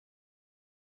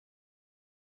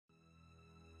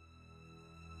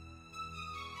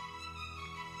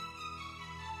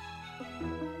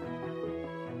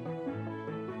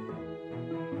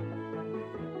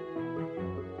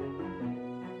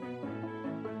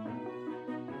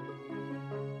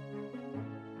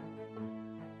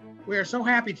We are so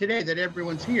happy today that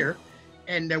everyone's here,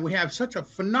 and we have such a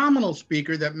phenomenal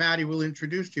speaker that Maddie will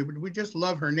introduce to you, but we just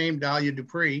love her name, Dalia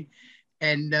Dupris,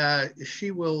 and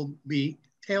she will be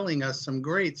telling us some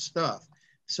great stuff.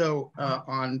 So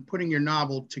on putting your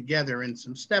novel together and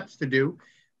some steps to do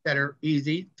that are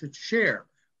easy to share.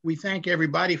 We thank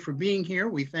everybody for being here.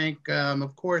 We thank,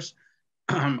 of course,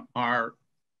 our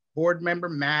board member,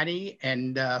 Maddie,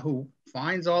 and who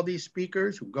finds all these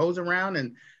speakers, who goes around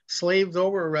and slaves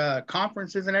over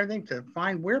conferences and everything to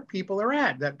find where people are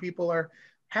at, that people are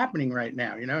happening right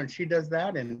now, you know, and she does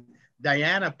that. And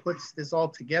Diana puts this all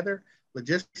together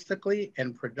logistically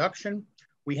and production.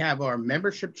 We have our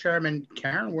membership chairman,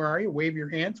 Karen, where are you? Wave your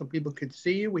hand so people could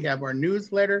see you. We have our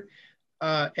newsletter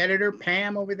editor,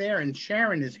 Pam, over there, and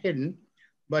Sharon is hidden.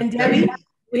 But and Debbie,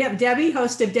 we have Debbie,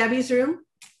 host of Debbie's Room.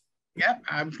 Yeah,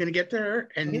 I was going to get to her.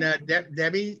 And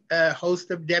Debbie,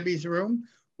 host of Debbie's Room,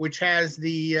 which has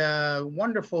the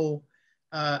wonderful,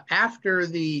 after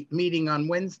the meeting on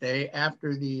Wednesday,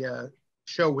 after the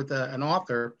show with an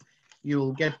author,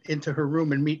 you'll get into her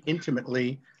room and meet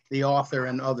intimately the author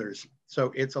and others.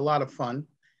 So it's a lot of fun.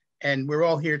 And we're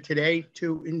all here today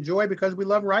to enjoy because we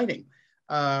love writing.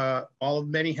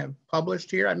 Many have published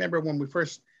here. I remember when we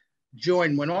first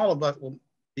joined, when all of us, well,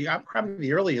 I'm probably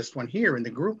the earliest one here in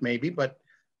the group maybe, but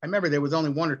I remember there was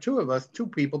only one or two of us, two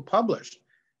people published.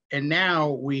 And now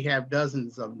we have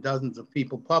dozens of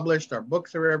people published. Our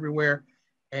books are everywhere.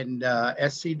 And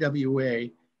SCWA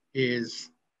is,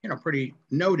 you know, pretty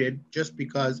noted just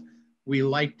because we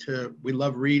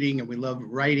love reading and we love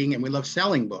writing and we love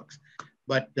selling books.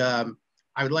 But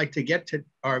I would like to get to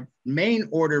our main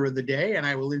order of the day, and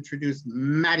I will introduce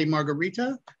Maddie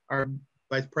Margarita, our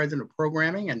Vice President of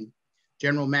Programming and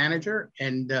General Manager,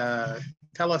 and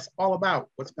tell us all about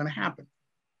what's going to happen.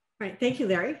 All right, thank you,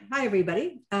 Larry. Hi,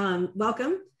 everybody.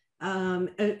 Welcome.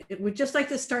 We'd just like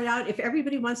to start out, if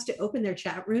everybody wants to open their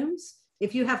chat rooms,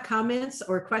 if you have comments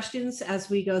or questions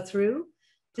as we go through,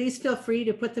 please feel free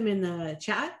to put them in the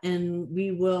chat and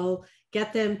we will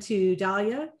get them to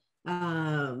Dalia,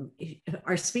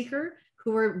 our speaker,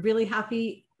 who we're really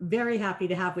happy, very happy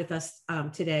to have with us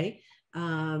today.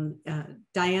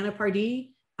 Diana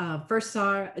Pardee first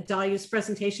saw Dalia's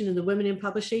presentation in the Women in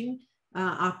Publishing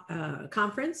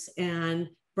conference and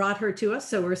brought her to us.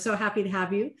 So we're so happy to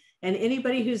have you. And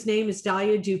anybody whose name is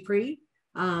Dalia Dupris,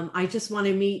 I just want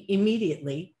to meet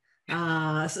immediately.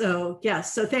 So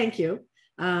thank you.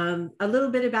 A little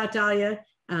bit about Dalia.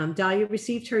 Dalia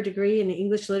received her degree in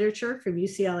English literature from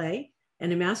UCLA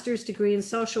and a master's degree in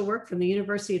social work from the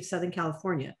University of Southern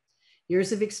California.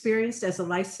 Years of experience as a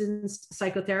licensed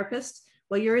psychotherapist.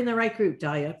 Well, you're in the right group,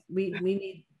 Dalia. We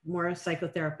need more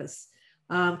psychotherapists.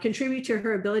 Contribute to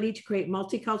her ability to create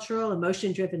multicultural,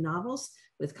 emotion-driven novels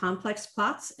with complex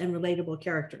plots and relatable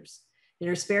characters. In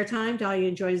her spare time, Dalia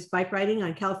enjoys bike riding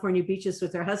on California beaches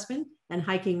with her husband and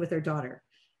hiking with her daughter.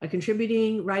 A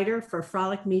contributing writer for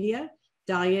Frolic Media,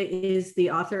 Dalia is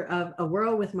the author of A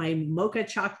Whirl with My Mocha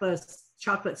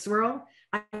Chocolate Swirl.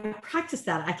 I practiced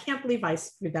that. I can't believe I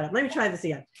screwed that up. Let me try this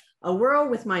again. A Whirl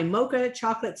with My Mocha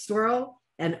Chocolate Swirl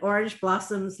and Orange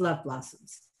Blossoms, Love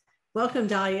Blossoms. Welcome,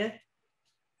 Dalia.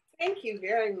 Thank you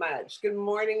very much. Good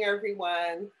morning,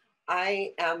 everyone.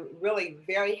 I am really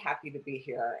very happy to be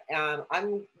here. And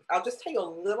I'll just tell you a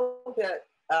little bit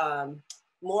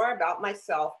more about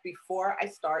myself before I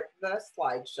start the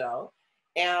slideshow.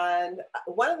 And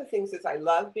one of the things is I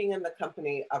love being in the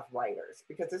company of writers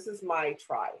because this is my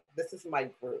tribe. This is my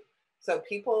group. So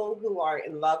people who are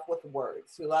in love with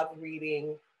words, who love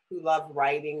reading, who love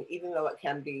writing, even though it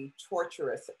can be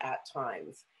torturous at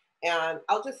times. And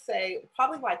I'll just say,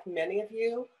 probably like many of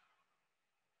you,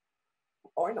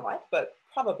 or not, but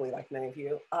probably like many of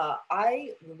you,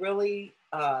 I really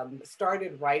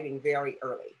started writing very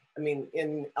early. I mean,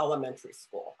 in elementary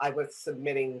school, I was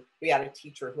submitting, we had a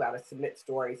teacher who had to submit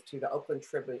stories to the Oakland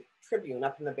Tribune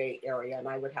up in the Bay Area, and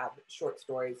I would have short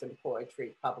stories and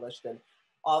poetry published. And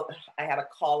I had a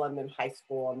column in high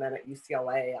school, and then at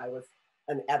UCLA, I was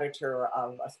an editor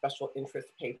of a special interest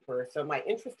paper. So my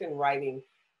interest in writing,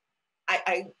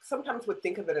 I sometimes would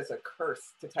think of it as a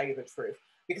curse, to tell you the truth,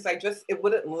 because it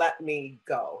wouldn't let me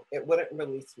go. It wouldn't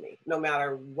release me. No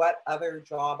matter what other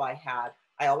job I had,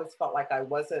 I always felt like I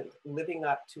wasn't living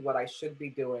up to what I should be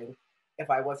doing if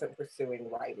I wasn't pursuing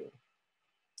writing.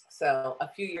 So a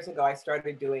few years ago, I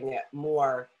started doing it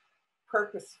more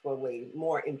purposefully,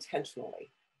 more intentionally.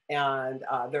 And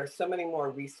there are so many more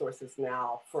resources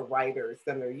now for writers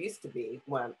than there used to be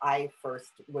when I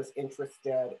first was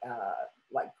interested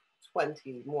like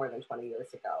more than 20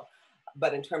 years ago.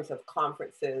 But in terms of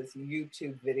conferences,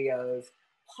 YouTube videos,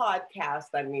 podcasts,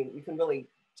 I mean, you can really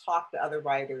talk to other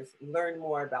writers, learn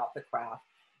more about the craft.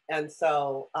 And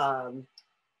so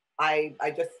I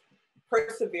just,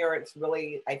 perseverance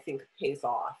really, I think, pays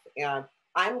off. And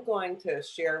I'm going to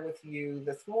share with you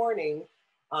this morning,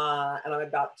 and I'm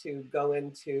about to go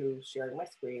into sharing my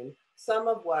screen, some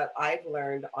of what I've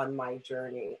learned on my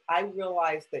journey. I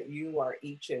realize that you are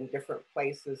each in different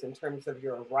places in terms of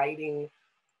your writing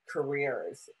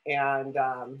careers. And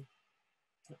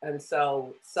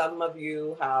so some of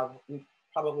you have,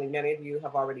 probably many of you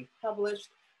have already published.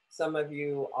 Some of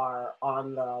you are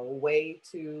on the way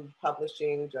to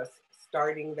publishing, just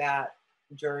starting that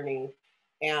journey.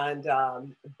 And,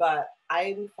 but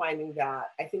I'm finding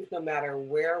that I think no matter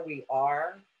where we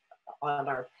are on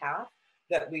our path,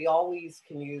 that we always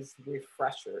can use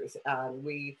refreshers. And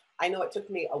I know it took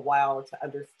me a while to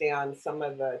understand some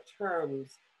of the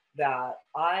terms that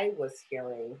I was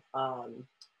hearing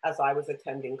as I was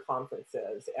attending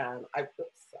conferences. And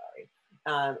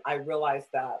I realized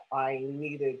that I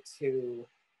needed to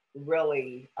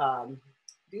really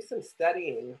do some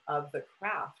studying of the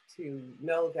craft to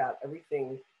know that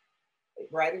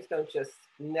writers don't just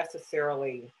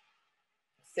necessarily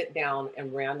sit down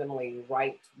and randomly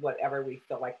write whatever we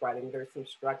feel like writing. There's some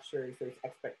structures, there's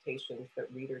expectations that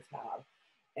readers have,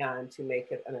 and to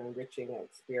make it an enriching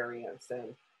experience,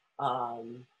 and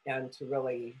to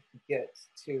really get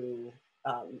to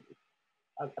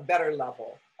a better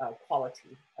level of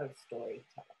quality of storytelling.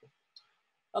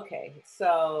 Okay,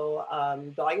 so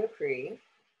Dalia Dupris,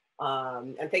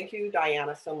 and thank you,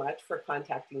 Diana, so much for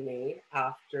contacting me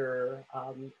after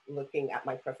looking at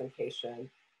my presentation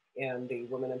in the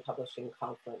Women in Publishing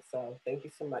Conference. So thank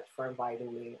you so much for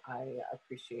inviting me. I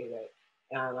appreciate it.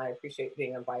 And I appreciate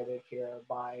being invited here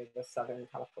by the Southern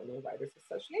California Writers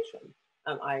Association.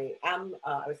 I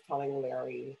was telling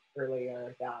Larry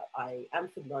earlier that I am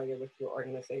familiar with your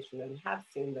organization and have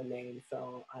seen the name,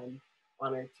 so I'm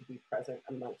honored to be present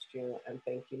amongst you. And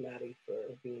thank you, Maddie, for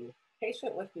being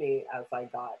patient with me as I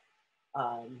got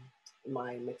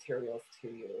my materials to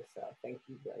you. So thank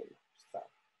you very much.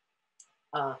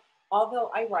 So, although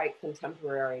I write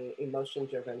contemporary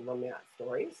emotion-driven romance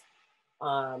stories,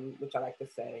 which I like to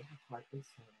say have heart and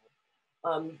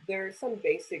soul, there are some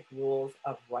basic rules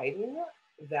of writing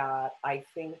that I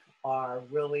think are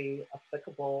really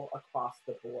applicable across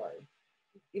the board.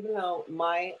 Even though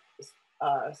my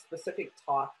specific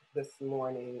talk this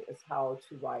morning is how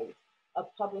to write a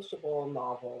publishable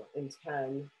novel in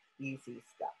 10 easy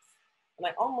steps. And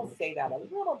I almost say that a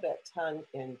little bit tongue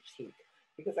in cheek,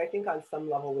 because I think on some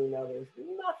level we know there's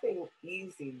nothing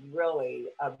easy really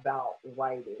about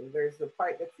writing. There's the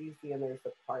part that's easy and there's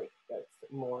the part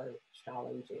that's more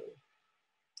challenging.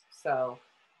 So,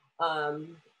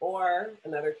 or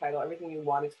another title, everything you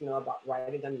wanted to know about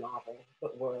writing a novel,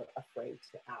 but were afraid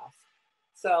to ask.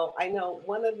 So I know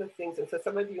one of the things, and so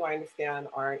some of you I understand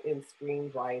are in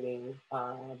screenwriting,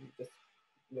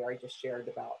 Larry just shared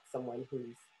about someone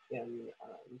who's in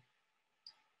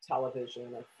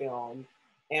television or film.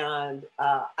 And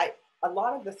a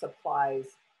lot of this applies,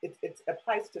 it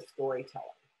applies to storytelling.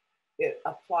 It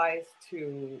applies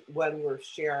to when we're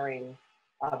sharing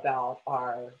about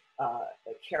our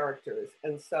characters.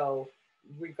 And so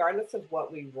regardless of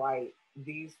what we write,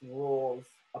 these rules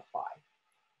apply.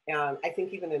 And I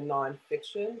think even in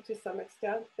nonfiction, to some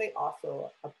extent, they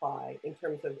also apply in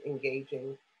terms of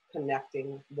engaging,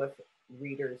 connecting with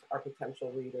readers, our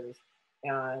potential readers,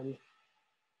 and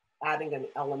adding an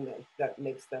element that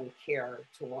makes them care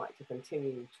to want to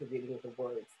continue to reading the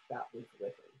words that we've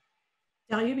written.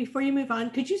 Dalia, before you move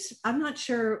on, could you, I'm not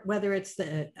sure whether it's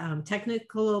the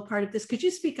technical part of this, could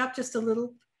you speak up just a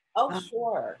little? Oh,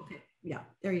 sure. Okay, yeah,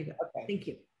 there you go. Okay. Thank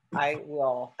you. I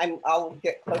will, I'll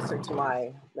get closer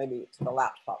to maybe to the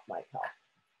laptop might help.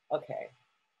 Okay.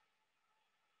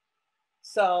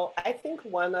 So I think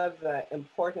one of the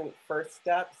important first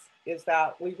steps is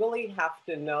that we really have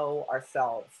to know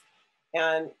ourselves.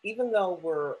 And even though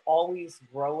we're always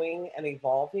growing and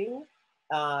evolving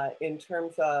in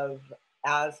terms of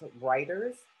as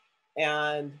writers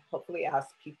and hopefully as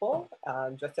people,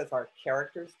 just as our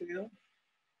characters do,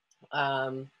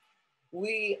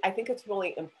 I think it's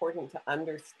really important to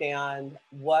understand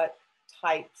what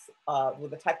types of,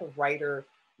 the type of writer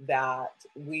that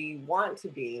we want to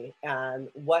be and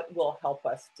what will help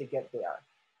us to get there.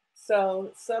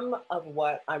 So some of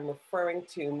what I'm referring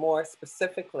to more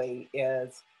specifically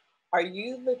is, are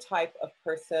you the type of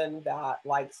person that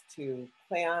likes to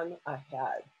plan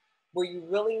ahead, where you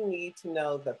really need to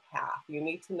know the path, you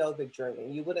need to know the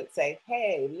journey? You wouldn't say,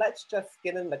 hey, let's just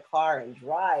get in the car and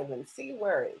drive and see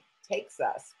where it takes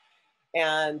us.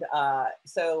 And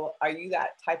so are you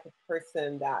that type of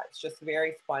person that's just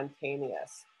very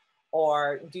spontaneous?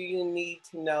 Or do you need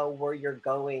to know where you're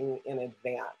going in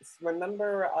advance?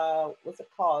 Remember, what's it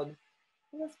called?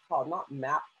 What was it called? Not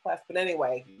MapQuest, but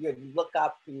anyway, you'd look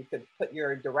up, you could put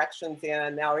your directions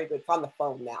in. Now it's on the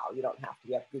phone now. You don't have to,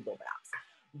 you have Google Maps.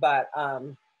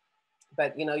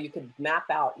 But you know, you could map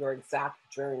out your exact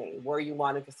journey, where you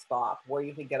wanted to stop, where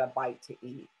you could get a bite to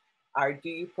eat. Or do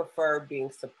you prefer being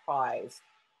surprised?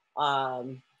 Or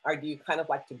do you kind of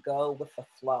like to go with the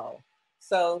flow?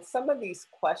 So some of these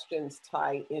questions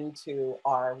tie into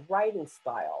our writing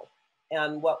style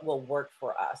and what will work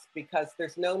for us, because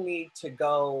there's no need to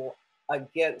go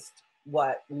against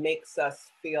what makes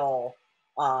us feel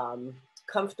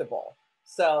comfortable.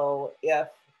 So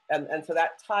and so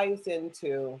that ties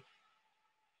into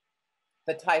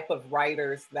the type of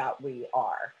writers that we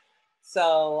are.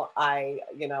 So I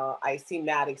see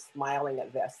Maddie smiling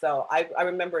at this. So I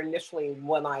remember initially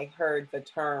when I heard the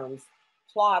terms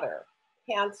plotter,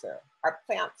 pantser, or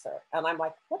plantser, and I'm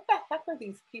like, what the heck are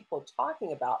these people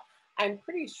talking about? I'm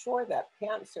pretty sure that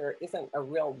pantser isn't a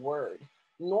real word,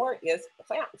 nor is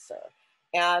plantser.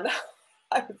 And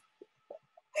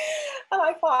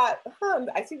I thought,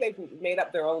 I see they've made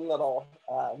up their own little,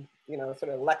 sort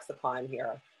of lexicon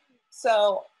here.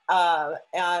 So,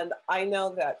 and I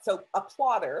know that, so a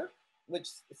plotter, which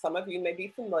some of you may be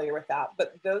familiar with that,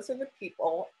 but those are the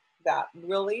people that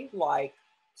really like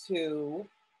to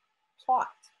plot.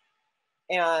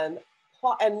 And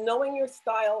knowing your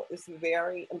style is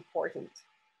very important.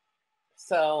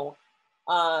 So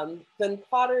then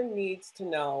plotter needs to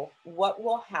know what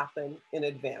will happen in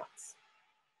advance.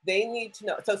 They need to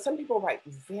know, so some people write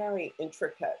very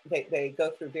intricate, they go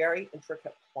through very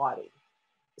intricate plotting.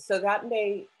 So that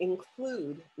may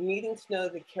include needing to know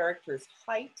the character's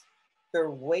height,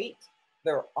 their weight,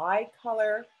 their eye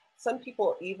color. Some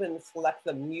people even select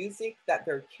the music that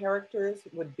their characters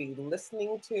would be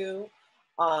listening to.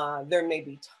 There may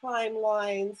be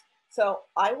timelines. So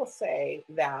I will say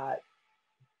that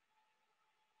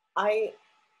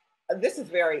this is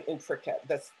very intricate,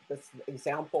 this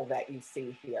example that you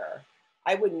see here.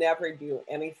 I would never do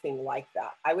anything like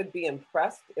that. I would be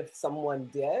impressed if someone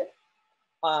did.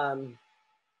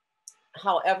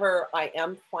 However, I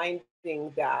am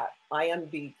finding that I'm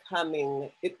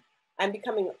becoming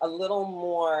a little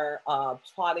more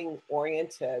plotting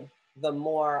oriented the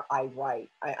more I write.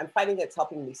 I'm finding it's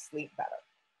helping me sleep better.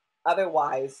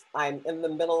 Otherwise, I'm in the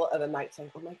middle of the night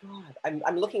saying, oh my God,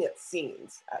 I'm looking at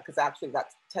scenes, because actually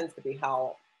that tends to be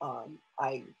how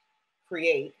I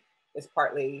create. It's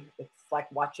like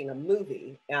watching a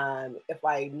movie. And if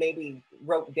I maybe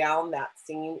wrote down that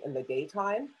scene in the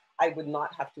daytime, I would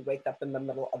not have to wake up in the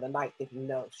middle of the night thinking,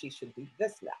 no, she should do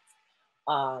this next.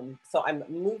 So I'm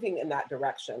moving in that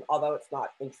direction, although it's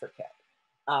not intricate,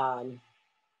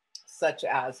 such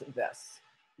as this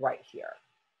right here.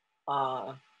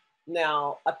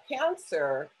 Now, a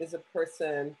pantser is a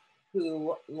person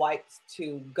who likes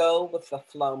to go with the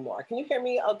flow more. Can you hear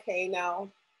me okay now?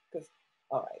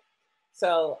 All right.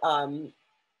 So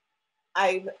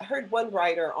I've heard one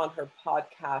writer on her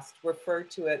podcast refer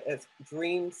to it as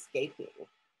dreamscaping,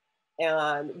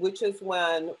 and which is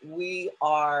when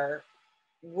we're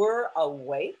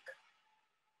awake,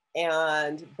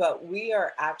 but we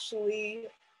are actually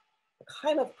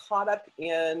kind of caught up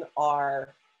in our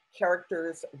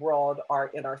character's world or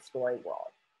in our story world.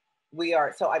 We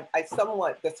are, so I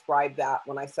somewhat described that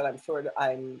when I said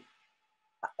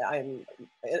I'm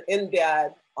in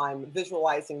bed, I'm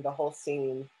visualizing the whole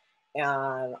scene,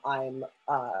 and I'm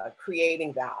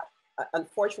creating that.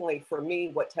 Unfortunately for me,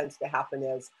 what tends to happen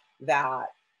is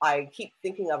that I keep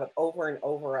thinking of it over and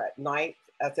over at night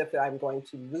as if I'm going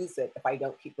to lose it if I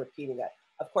don't keep repeating it.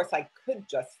 Of course, I could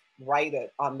just write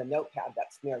it on the notepad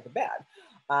that's near the bed.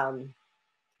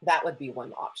 That would be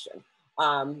one option.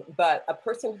 But a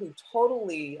person who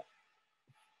totally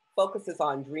focuses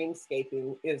on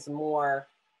dreamscaping is more,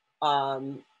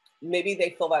 maybe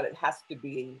they feel that it has to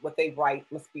be, what they write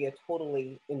must be a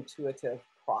totally intuitive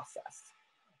process.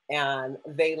 And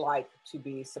they like to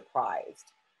be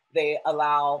surprised. They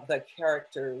allow the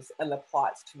characters and the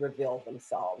plots to reveal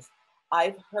themselves.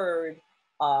 I've heard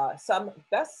some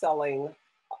best-selling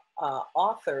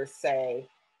authors say,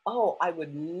 oh, I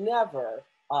would never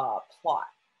plot.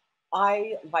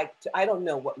 I don't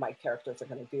know what my characters are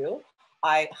going to do.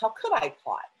 How could I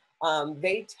plot?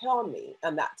 They tell me,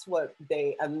 and that's what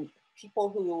people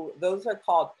who, those are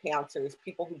called pantsers,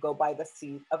 people who go by the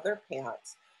seat of their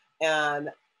pants. And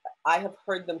I have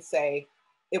heard them say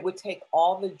it would take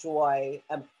all the joy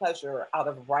and pleasure out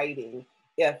of writing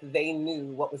if they knew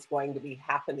what was going to be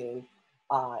happening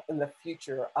in the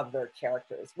future of their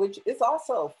characters, which is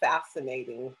also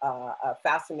fascinating, a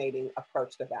fascinating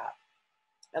approach to that.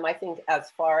 And I think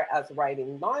as far as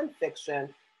writing nonfiction,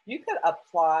 you could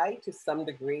apply to some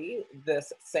degree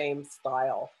this same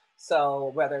style.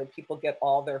 So whether people get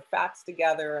all their facts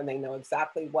together and they know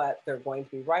exactly what they're going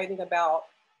to be writing about,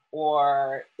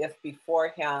 or if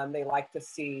beforehand they like to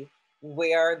see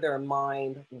where their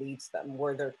mind leads them,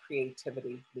 where their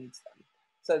creativity leads them.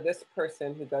 So this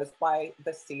person who goes by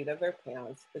the seat of their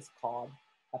pants is called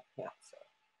a pantser.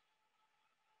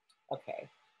 Okay,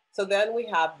 so then we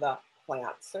have the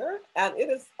plantser, and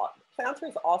plantser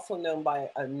is also known by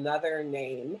another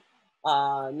name,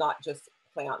 not just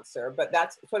plantser, but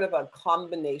that's sort of a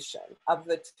combination of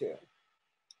the two.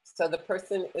 So the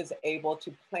person is able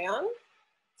to plan.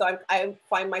 So I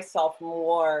find myself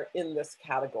more in this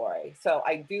category. So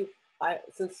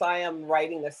since I am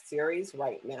writing a series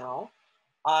right now,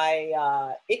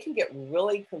 it can get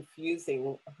really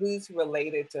confusing who's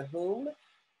related to whom.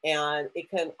 And it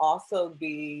can also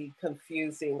be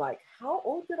confusing, like, how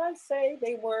old did I say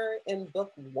they were in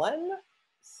book 1?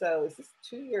 So is this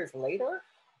 2 years later?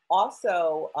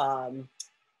 Also,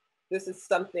 this is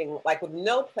something like with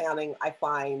no planning, I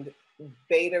find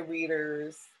beta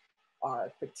readers,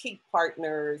 our critique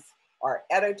partners, our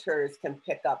editors can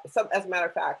pick up. As a matter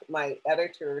of fact, my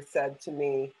editor said to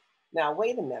me, now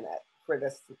wait a minute,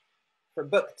 for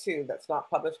book 2 that's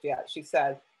not published yet, she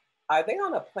said, are they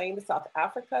on a plane to South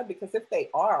Africa? Because if they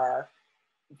are,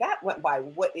 that went by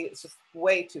it's just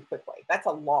way too quickly. That's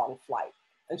a long flight.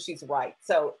 And she's right.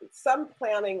 So some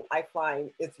planning I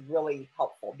find is really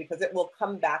helpful because it will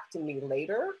come back to me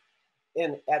later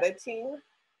in editing.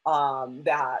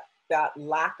 That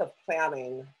lack of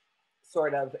planning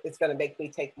sort of is going to make me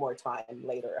take more time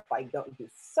later if I don't do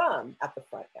some at the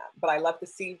front end. But I love to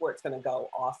see where it's going to go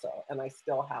also. And I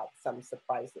still have some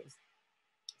surprises.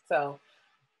 So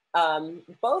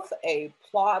both a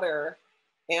plotter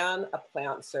and a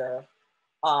plantser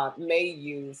may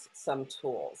use some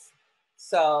tools.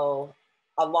 So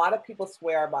a lot of people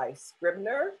swear by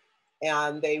Scrivener,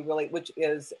 and which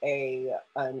is an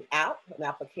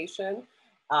application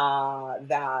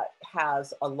that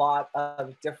has a lot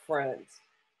of different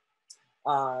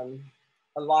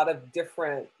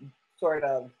sort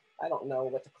of, I don't know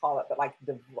what to call it, but like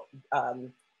the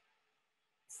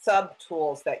sub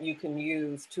tools that you can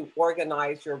use to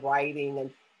organize your writing, and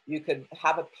you could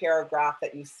have a paragraph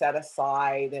that you set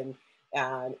aside, and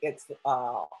it's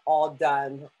all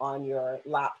done on your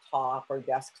laptop or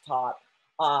desktop.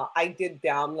 I did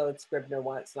download Scrivener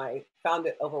once, and I found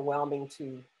it overwhelming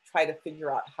to try to figure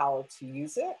out how to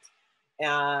use it.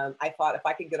 And I thought if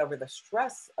I could get over the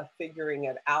stress of figuring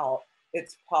it out,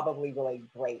 it's probably really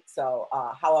great. So,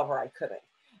 however, I couldn't.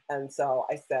 And so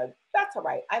I said, that's all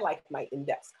right. I like my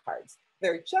index cards.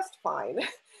 They're just fine.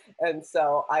 And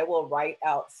so I will write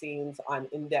out scenes on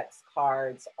index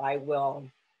cards. I've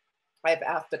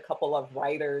asked a couple of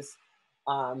writers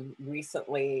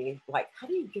recently, like, how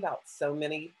do you get out so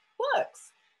many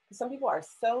books? Some people are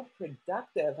so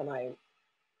productive, and I'm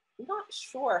not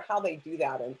sure how they do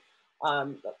that.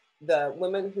 And the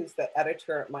woman who's the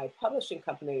editor at my publishing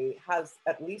company has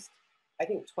at least, I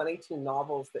think, 22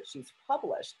 novels that she's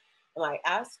published. And I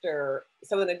asked her,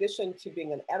 so in addition to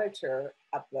being an editor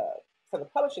for the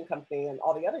publishing company and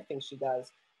all the other things she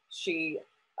does, she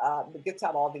gets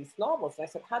out all these novels. And I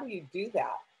said, how do you do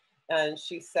that? And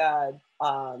she said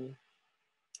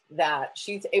that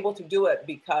she's able to do it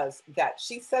because that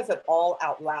she says it all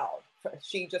out loud.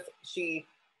 She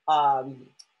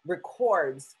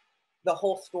records the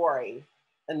whole story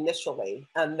initially,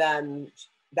 and then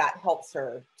that helps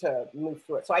her to move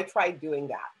through it. So I tried doing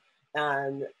that,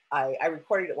 and I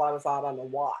recorded it while I was out on the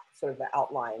walk, sort of the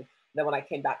outline. Then when I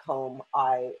came back home,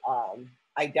 I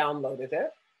downloaded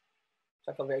it.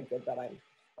 So I feel very good that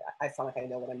I sound like I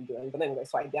know what I'm doing. But anyway,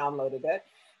 so I downloaded it.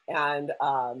 And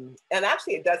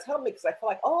actually it does help me because I feel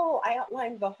like, oh, I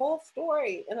outlined the whole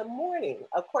story in a morning.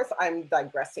 Of course, I'm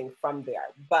digressing from there,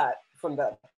 but from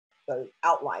the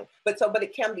outline. But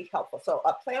it can be helpful. So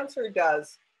a plantser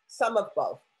does some of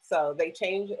both. So they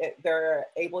change it. They're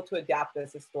able to adapt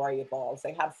as the story evolves.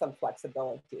 They have some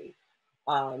flexibility.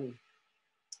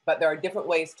 But there are different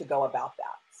ways to go about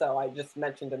that. So I just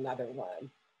mentioned another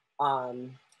one.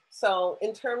 So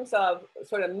in terms of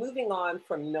sort of moving on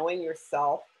from knowing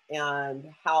yourself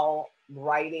and how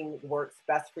writing works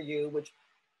best for you, which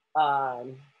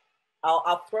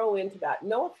I'll throw into that.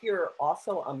 Know if you're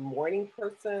also a morning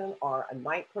person or a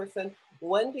night person.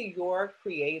 When do your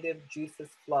creative juices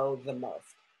flow the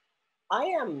most? I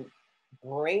am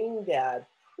brain dead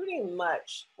pretty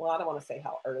much, well, I don't want to say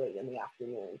how early in the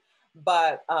afternoon,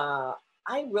 but I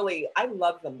I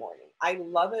love the morning. I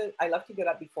love it. I love to get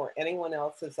up before anyone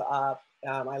else is up.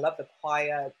 I love the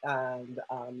quiet, and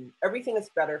everything is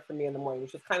better for me in the morning,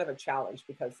 which is kind of a challenge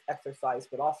because exercise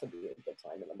would also be a good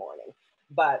time in the morning.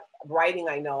 But writing,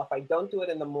 I know if I don't do it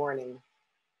in the morning,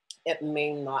 it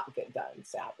may not get done,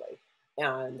 sadly.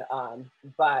 And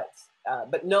but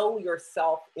know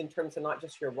yourself in terms of not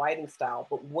just your writing style,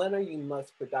 but when are you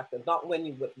most productive? Not when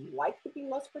you would like to be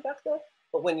most productive,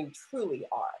 but when you truly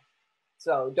are.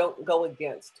 So don't go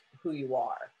against who you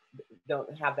are.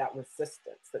 Don't have that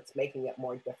resistance that's making it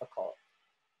more difficult.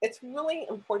 It's really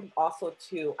important also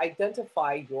to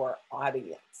identify your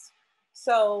audience.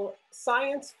 So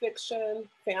science fiction,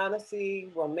 fantasy,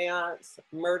 romance,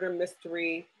 murder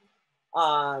mystery,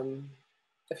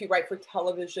 if you write for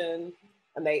television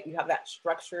and you have that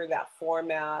structure, that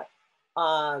format,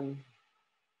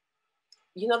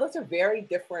 you know, those are very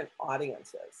different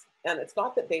audiences. And it's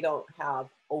not that they don't have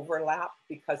overlap,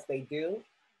 because they do.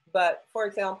 But for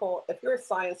example, if you're a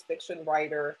science fiction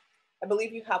writer, I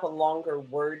believe you have a longer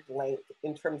word length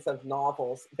in terms of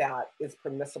novels that is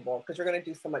permissible, because you're going to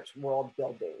do so much world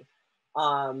building.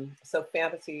 So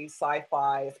fantasy,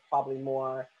 sci-fi is probably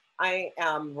more. I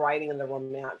am writing in the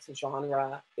romance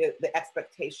genre. The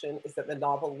expectation is that the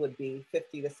novel would be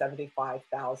 50 to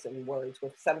 75,000 words,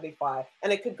 with 75,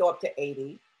 and it could go up to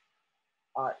 80,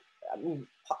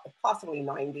 possibly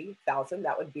 90,000.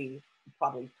 That would be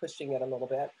probably pushing it a little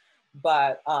bit,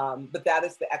 but that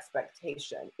is the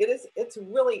expectation. It's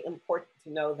really important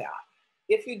to know that.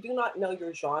 If you do not know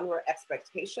your genre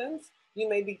expectations, you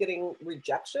may be getting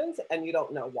rejections and you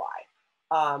don't know why.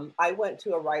 I went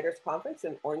to a writers conference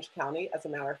in Orange County, as a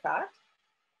matter of fact.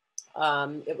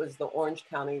 It was the Orange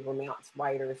County Romance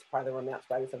Writers, part of the Romance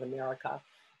Writers of America.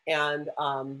 And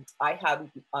I had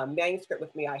a manuscript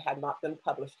with me. I had not been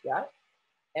published yet.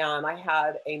 And I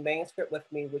had a manuscript with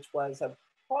me, which was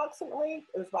approximately,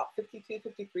 it was about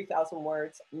 53,000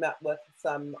 words, met with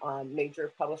some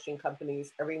major publishing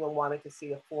companies. Everyone wanted to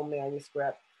see a full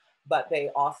manuscript, but they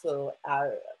also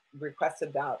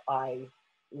requested that I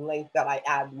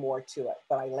add more to it,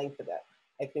 but I lengthened it,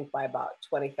 I think, by about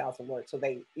 20,000 words. So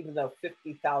even though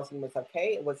 50,000 was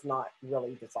okay, it was not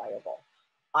really desirable.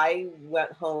 I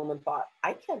went home and thought,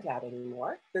 I can't add any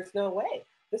more. There's no way.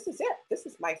 This is it. This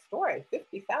is my story.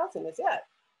 50,000 is it.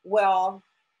 Well,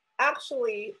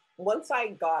 actually, once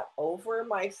I got over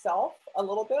myself a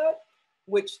little bit,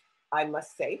 which I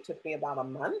must say took me about a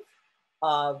month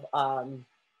of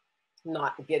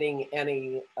not getting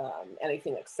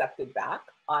anything accepted back.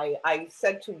 I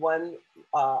said to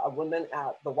a woman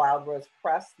at the Wild Rose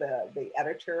Press, the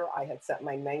editor I had sent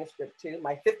my manuscript to,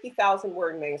 my 50,000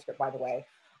 word manuscript, by the way,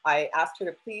 I asked her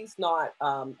to please not,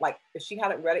 if she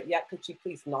hadn't read it yet, could she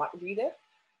please not read it?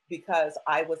 Because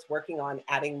I was working on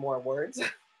adding more words.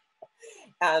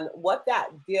 And what that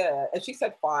did, and she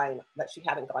said fine, that she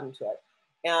hadn't gotten to it.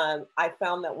 And I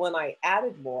found that when I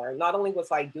added more, not only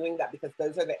was I doing that because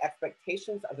those are the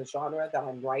expectations of the genre that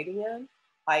I'm writing in,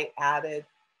 I added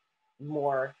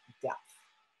more depth.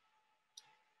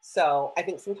 So I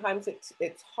think sometimes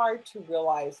it's hard to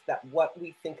realize that what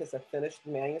we think is a finished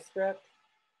manuscript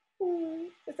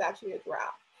is actually a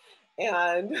draft.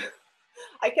 And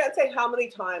I can't say how many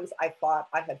times I thought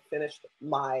I had finished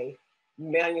my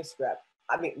manuscript.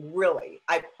 I mean, really,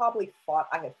 I probably thought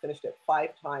I had finished it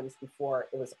 5 times before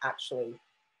it was actually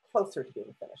closer to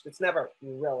being finished. It's never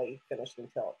really finished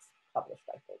until it's published,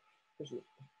 I think, because you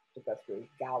have to go through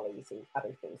galleys and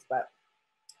other things. But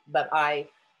I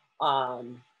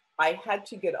had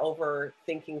to get over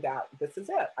thinking that this is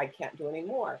it. I can't do any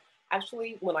more.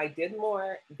 Actually, when I did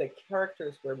more, the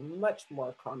characters were much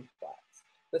more complex.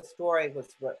 The story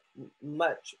was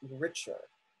much richer.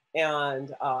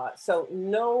 And so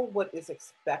know what is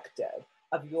expected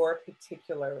of your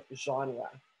particular genre.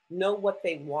 Know what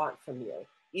they want from you.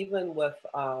 Even with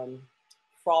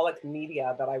Frolic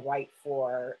Media that I write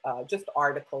for, just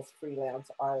articles,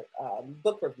 freelance art,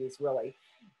 book reviews really.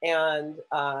 And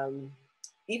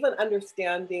even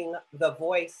understanding the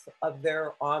voice of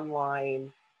their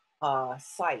online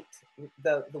site,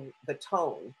 the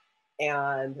tone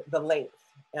and the length,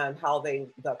 and how the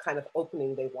kind of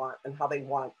opening they want, and how they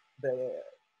want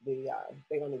they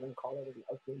don't even call it an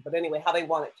opening, but anyway, how they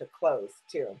want it to close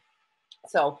too.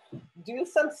 So do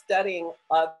some studying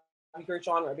of your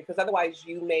genre, because otherwise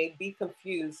you may be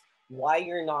confused why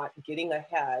you're not getting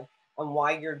ahead and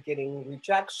why you're getting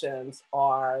rejections,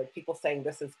 or people saying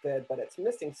this is good, but it's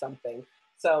missing something.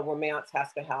 So romance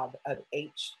has to have an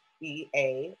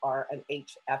HEA or an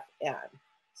HFN.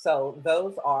 So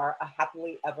those are a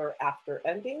happily ever after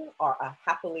ending or a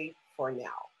happily for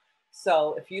now.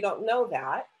 So if you don't know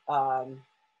that,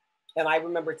 And I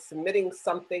remember submitting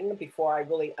something before I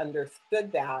really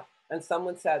understood that. And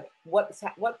someone said, what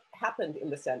happened in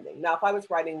this ending? Now, if I was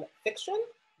writing fiction,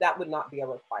 that would not be a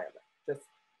requirement, just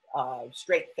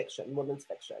straight fiction, women's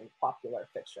fiction, popular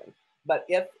fiction. But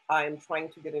if I'm trying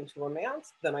to get into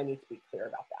romance, then I need to be clear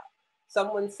about that.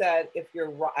 Someone said, if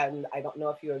you're, and I don't know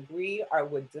if you agree or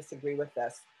would disagree with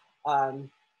this, on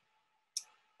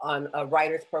a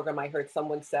writer's program, I heard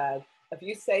someone said, if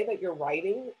you say that your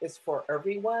writing is for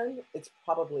everyone, it's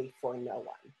probably for no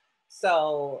one.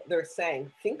 So they're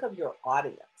saying, think of your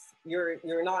audience.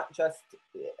 You're not just,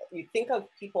 you think of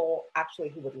people actually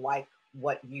who would like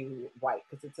what you write,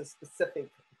 because it's a specific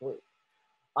group.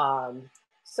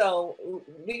 So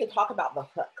we can talk about the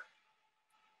hook,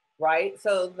 right?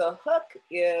 So the hook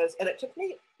is, and it took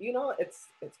me, you know, it's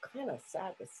kind of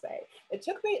sad to say, it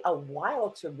took me a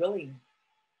while to really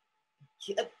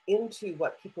get into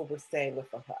what people were saying with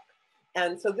the hook.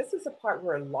 And so this is a part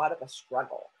where a lot of us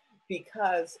struggle,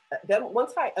 because then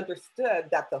once I understood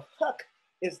that the hook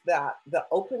is that the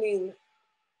opening,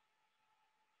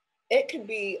 it could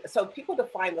be, so people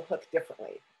define the hook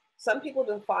differently. Some people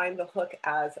define the hook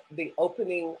as the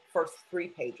opening first 3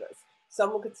 pages.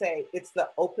 Someone could say it's the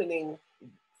opening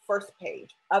first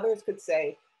page. Others could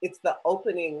say it's the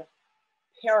opening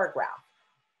paragraph.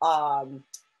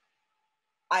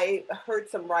 I heard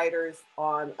some writers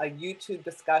on a YouTube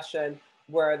discussion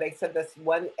where they said this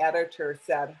one editor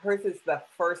said, hers is the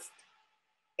first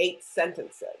 8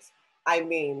 sentences. I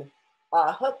mean,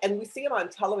 hook, and we see it on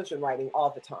television writing all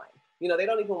the time. You know, they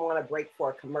don't even want to break for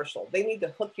a commercial. They need to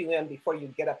hook you in before you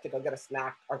get up to go get a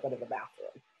snack or go to the bathroom.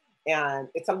 And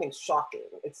it's something shocking.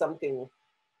 It's something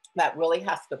that really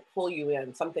has to pull you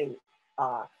in, something.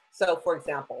 So for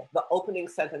example, the opening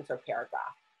sentence or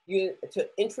paragraph, to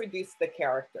introduce the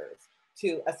characters,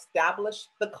 to establish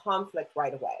the conflict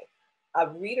right away. A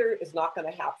reader is not going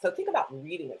to have, so think about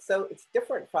reading it. So it's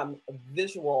different from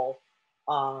visual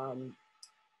art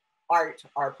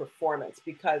or performance,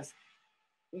 because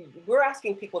we're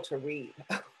asking people to read.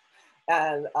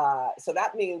 And so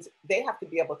that means they have to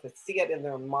be able to see it in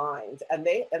their minds, and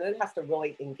it has to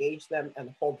really engage them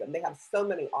and hold them. They have so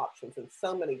many options and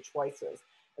so many choices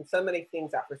and so many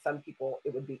things that for some people,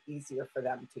 it would be easier for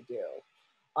them to do.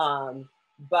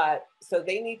 But so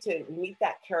they need to meet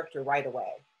that character right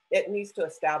away. It needs to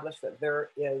establish that there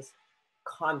is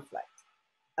conflict,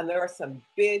 and there are some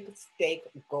big stake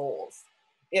goals.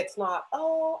 It's not,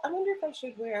 oh, I wonder if I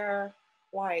should wear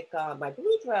like my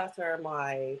blue dress or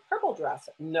my purple dress.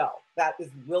 No, that is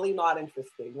really not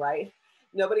interesting, right?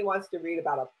 Nobody wants to read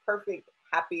about a perfect,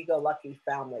 happy-go-lucky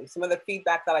family. Some of the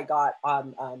feedback that I got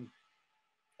on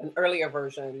an earlier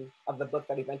version of the book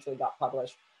that eventually got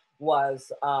published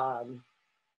was,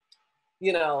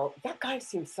 you know, that guy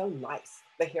seems so nice,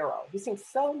 the hero. He seems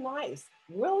so nice.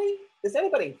 Really? Is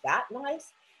anybody that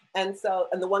nice? And so,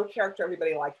 and the one character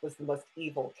everybody liked was the most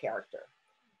evil character.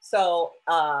 So,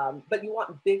 but you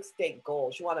want big stake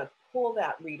goals. You want to pull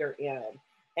that reader in,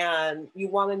 and you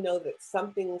want to know that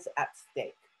something's at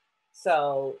stake.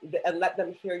 So, and let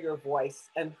them hear your voice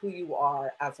and who you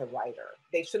are as a writer.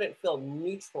 They shouldn't feel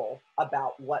neutral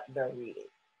about what they're reading.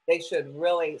 They should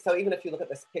really, so even if you look at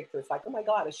this picture, it's like, oh my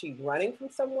God, is she running from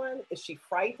someone? Is she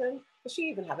frightened? Does she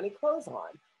even have any clothes on?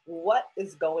 What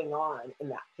is going on in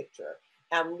that picture?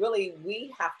 And really,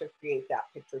 we have to create that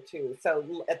picture too.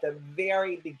 So at the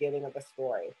very beginning of the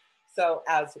story. So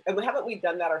and haven't we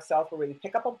done that ourselves, where we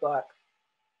pick up a book,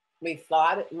 we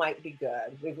thought it might be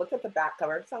good. We've looked at the back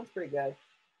cover, it sounds pretty good.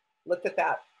 Looked at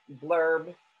that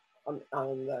blurb in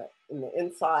the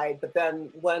inside, but then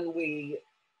when we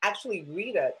actually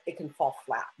read it, it can fall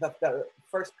flat. The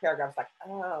first paragraph is like,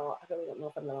 oh, I really don't know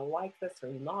if I'm gonna like this or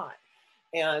not.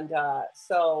 And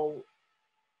so,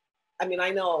 I mean,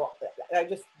 I know I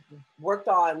just worked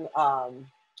on,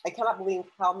 I cannot believe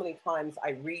how many times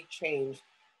I rechanged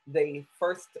the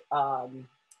first,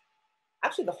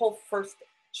 actually the whole first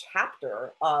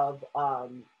chapter of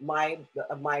my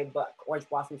book, Orange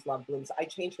Blossoms Love Blooms. I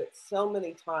changed it so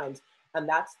many times. And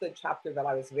that's the chapter that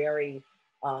I was very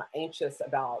anxious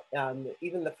about,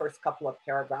 even the first couple of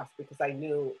paragraphs, because I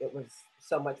knew it was,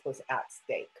 so much was at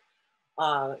stake.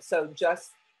 So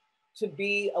just to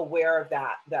be aware of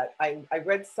that I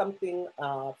read something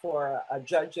for a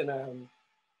judge in a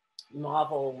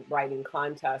novel writing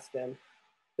contest, and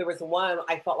there was one,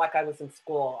 I felt like I was in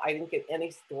school. I didn't get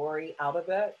any story out of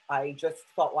it. I just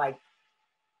felt like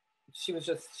she was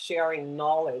just sharing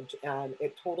knowledge, and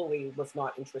it totally was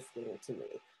not interesting to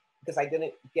me because I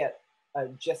didn't get a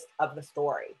gist of the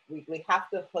story. We have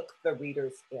to hook the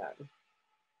readers in.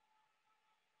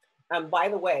 And by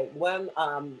the way, when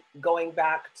going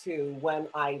back to when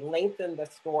I lengthened the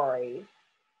story,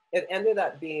 it ended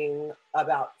up being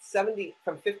about 70,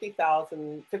 from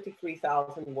 50,000,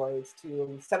 53,000 words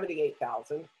to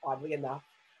 78,000, oddly enough.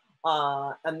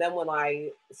 And then when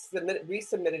I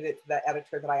resubmitted it to the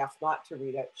editor that I asked not to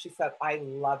read it, she said, I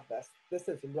love this. This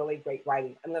is really great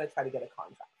writing. I'm going to try to get a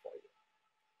contract for you.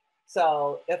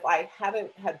 So if I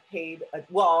hadn't had paid,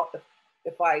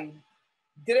 if I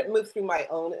didn't move through my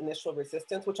own initial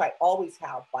resistance, which I always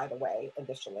have, by the way,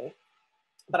 initially,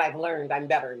 but I've learned I'm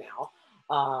better now.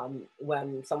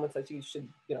 When someone says you should,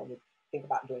 think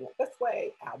about doing it this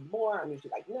way, add more, I'm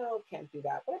usually like, no, can't do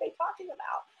that. What are they talking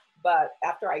about? But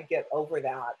after I get over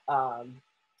that,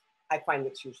 I find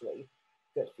it's usually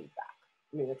good feedback.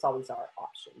 I mean, it's always our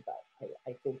option, but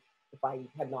I think if I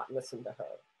had not listened to her,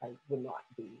 I would not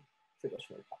be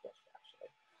traditionally published,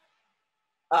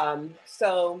 actually.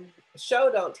 So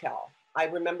show, don't tell. I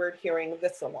remembered hearing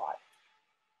this a lot.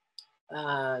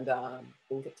 And I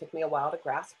think it took me a while to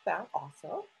grasp that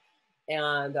also.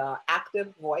 And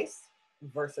active voice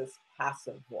versus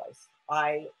passive voice.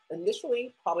 I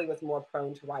initially probably was more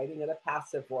prone to writing in a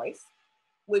passive voice,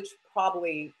 which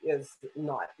probably is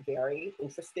not very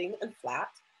interesting and flat.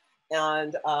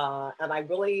 And I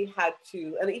really had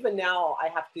to, and even now I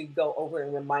have to go over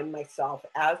and remind myself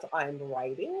as I'm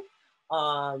writing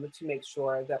to make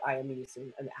sure that I am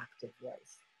using an active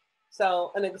voice.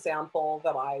 So an example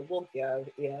that I will give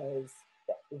is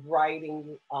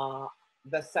writing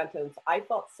the sentence, I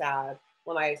felt sad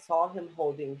when I saw him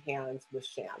holding hands with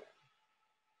Shannon,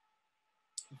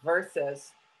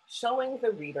 versus showing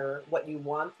the reader what you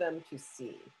want them to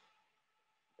see.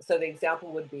 So the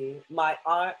example would be, my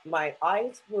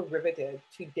eyes were riveted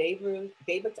to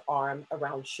David's arm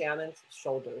around Shannon's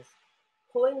shoulders.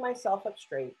 Pulling myself up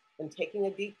straight and taking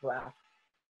a deep breath,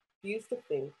 I used to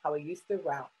think how I used to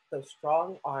wrap those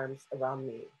strong arms around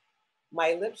me.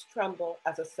 My lips tremble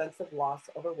as a sense of loss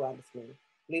overwhelms me,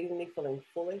 leaving me feeling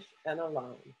foolish and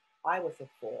alone. I was a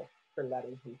fool for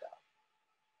letting him go.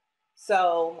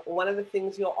 So one of the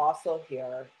things you'll also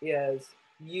hear is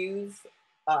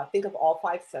think of all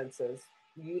 5 senses,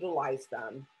 utilize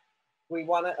them. We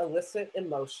want to elicit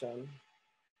emotion,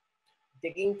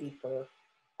 digging deeper,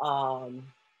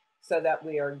 so that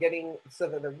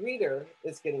the reader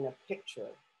is getting a picture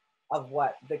of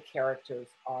what the characters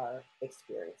are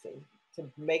experiencing, to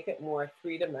make it more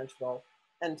 3-dimensional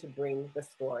and to bring the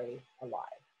story alive.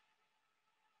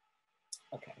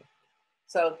 Okay,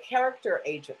 so character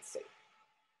agency.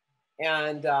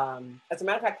 And as a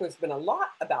matter of fact, there's been a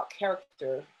lot about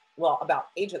about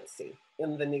agency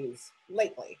in the news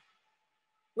lately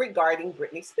regarding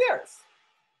Britney Spears.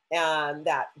 And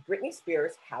that Britney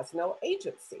Spears has no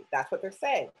agency. That's what they're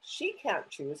saying. She can't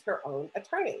choose her own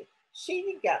attorney.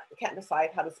 She can't decide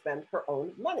how to spend her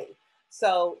own money.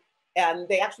 So, and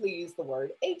they actually use the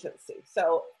word agency.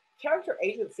 So character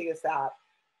agency is that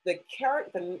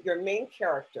your main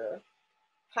character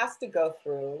has to go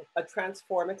through a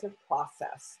transformative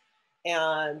process.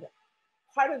 And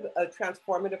part of a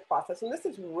transformative process, and this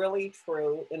is really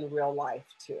true in real life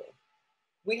too,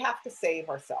 we have to save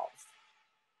ourselves.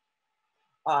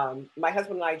 My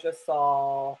husband and I just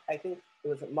saw, I think it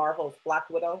was Marvel's Black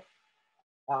Widow,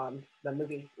 the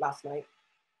movie last night.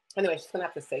 Anyway, she's gonna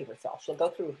have to save herself. She'll go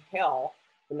through hell,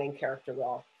 the main character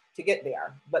will, to get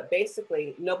there. But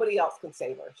basically, nobody else can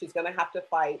save her. She's gonna have to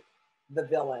fight the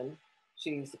villain.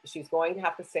 She's going to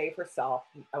have to save herself.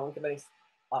 I won't give any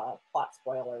plot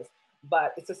spoilers,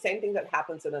 but it's the same thing that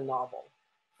happens in a novel.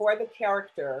 For the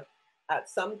character, at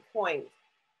some point,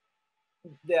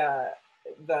 the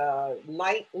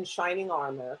knight in shining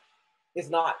armor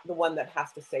is not the one that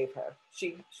has to save her.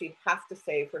 She has to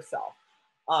save herself.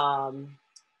 And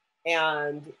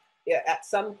at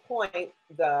some point,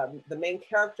 the main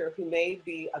character, who may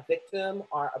be a victim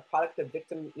or a product of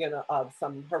of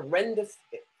some horrendous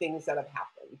things that have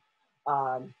happened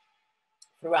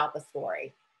throughout the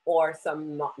story, or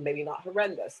some maybe not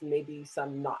horrendous, maybe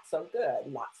some not so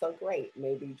good, not so great,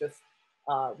 maybe just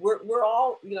we're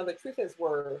all, the truth is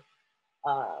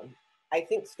I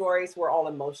think stories, we're all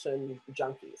emotion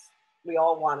junkies. We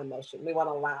all want emotion. We want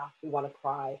to laugh. We want to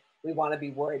cry. We want to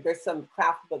be worried. There's some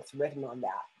craft books written on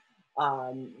that,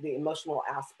 the emotional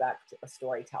aspect of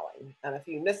storytelling. And if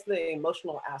you miss the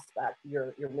emotional aspect,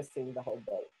 you're missing the whole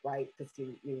boat, right? Because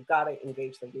you've got to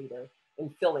engage the reader in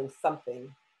feeling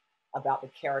something about the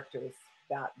characters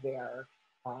that they're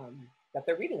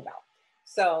reading about.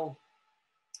 So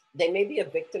they may be a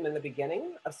victim in the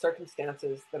beginning of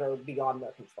circumstances that are beyond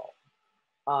their control,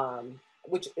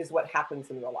 which is what happens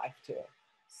in real life too.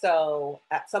 So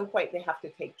at some point they have to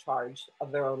take charge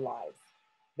of their own lives.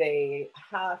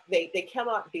 They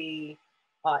cannot be,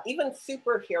 even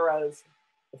superheroes,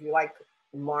 if you like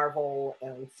Marvel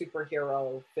and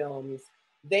superhero films,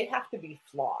 they have to be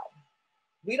flawed.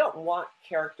 We don't want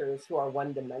characters who are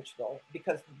one-dimensional,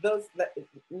 because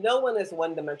no one is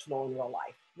one-dimensional in real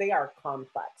life. They are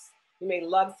complex. You may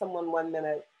love someone one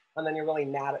minute and then you're really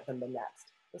mad at them the next.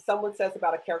 If someone says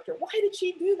about a character, why did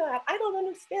she do that? I don't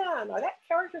understand. Or that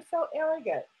character's so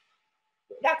arrogant.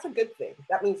 That's a good thing.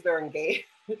 That means they're engaged.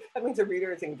 That means the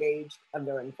reader is engaged and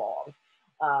they're involved.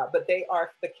 But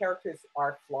the characters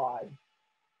are flawed.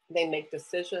 They make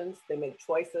decisions, they make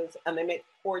choices, and they make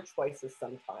poor choices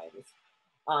sometimes.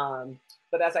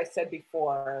 But as I said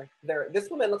before, this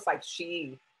woman looks like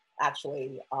she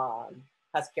actually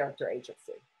has character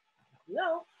agency. I don't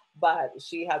know, but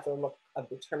she has a look of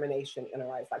determination in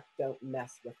her eyes, like, don't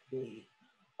mess with me.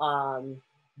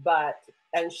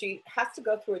 And she has to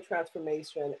go through a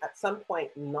transformation at some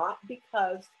point, not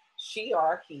because she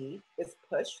or he is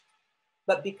pushed,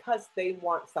 but because they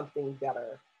want something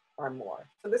better or more.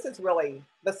 So this is really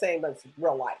the same as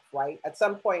real life, right? At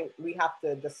some point, we have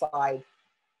to decide,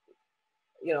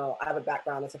 you know, I have a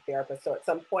background as a therapist. So at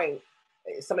some point,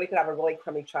 somebody could have a really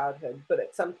crummy childhood, but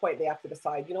at some point they have to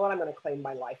decide, you know what, I'm going to claim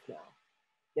my life now.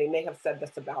 They may have said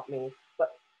this about me,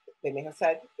 but they may have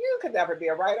said, you could never be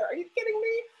a writer. Are you kidding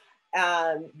me?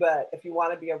 But if you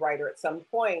want to be a writer at some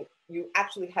point, you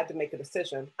actually had to make a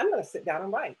decision. I'm going to sit down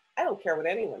and write. I don't care what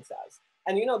anyone says.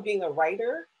 And you know, being a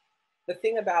writer, the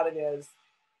thing about it is,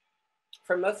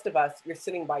 for most of us, you're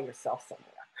sitting by yourself somewhere.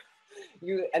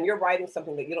 You're writing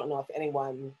something that you don't know if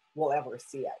anyone will ever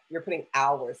see it. You're putting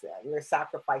hours in. You're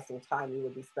sacrificing time you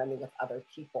would be spending with other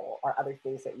people or other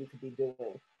things that you could be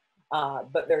doing.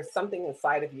 But there's something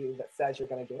inside of you that says you're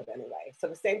going to do it anyway. So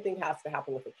the same thing has to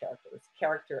happen with the characters,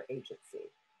 character agency.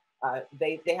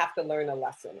 They have to learn a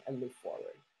lesson and move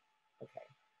forward. Okay,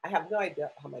 I have no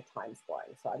idea how my time's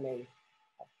going, so I may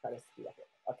try to speed up it.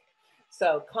 Okay,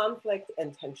 so conflict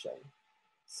and tension.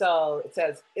 So it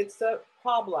says, it's a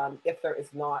problem if there is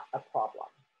not a problem.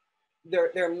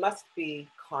 There must be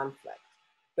conflict.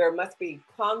 There must be,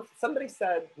 somebody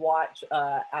said, watch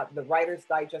at the Writer's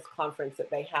Digest conference that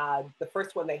they had, the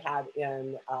first one they had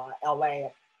in LA,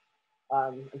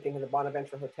 I'm thinking of the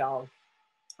Bonaventure Hotel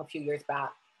a few years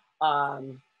back.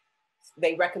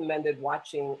 They recommended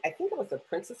watching, I think it was The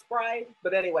Princess Bride,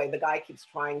 but anyway, the guy keeps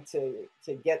trying to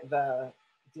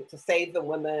save the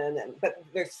women, but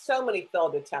there's so many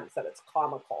failed attempts that it's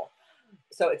comical.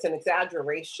 So it's an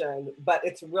exaggeration, but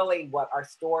it's really what our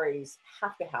stories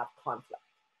have to have conflict.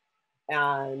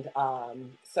 And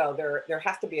so there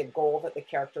has to be a goal that the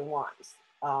character wants.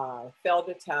 Failed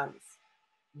attempts,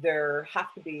 there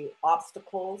have to be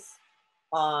obstacles.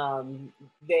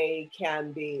 They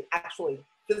can be actually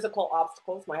physical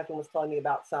obstacles. My husband was telling me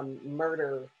about some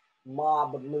murder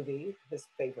mob movie, his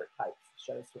favorite type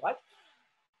shows to watch.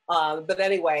 But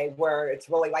anyway, where it's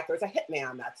really like there's a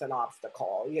hitman that's an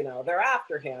obstacle, you know, they're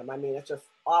after him. I mean, it's just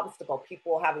obstacle,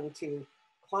 people having to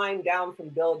climb down from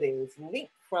buildings, leap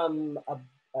from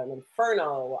an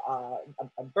inferno,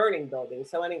 a burning building.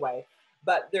 So anyway,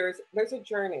 but there's a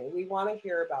journey. We want to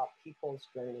hear about people's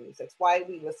journeys. It's why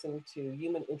we listen to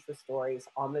human interest stories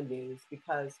on the news,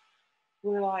 because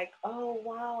we're like, oh,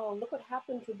 wow, look what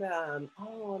happened to them.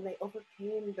 Oh, and they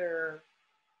overcame their,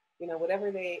 you know,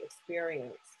 whatever they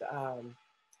experienced.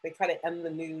 They try to end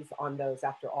the news on those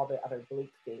after all the other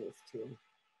bleak things to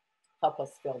help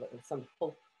us feel that there's some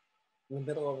hope in the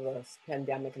middle of this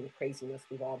pandemic and the craziness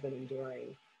we've all been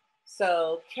enduring.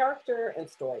 So character and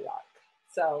story arc.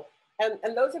 So,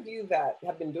 and those of you that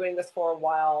have been doing this for a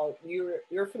while,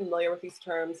 you're familiar with these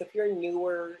terms. If you're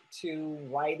newer to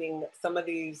writing, some of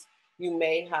these you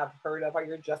may have heard of or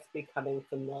you're just becoming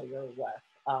familiar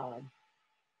with.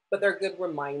 But they're good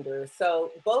reminders.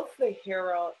 So both the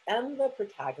hero and the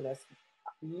protagonist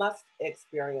must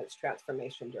experience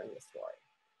transformation during the story.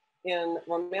 In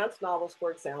romance novels,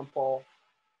 for example,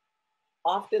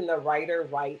 often the writer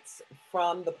writes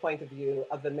from the point of view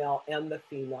of the male and the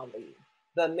female lead.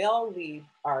 The male lead,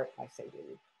 or I say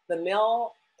lead, the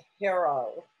male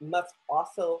hero must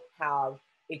also have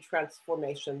a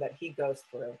transformation that he goes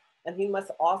through. And he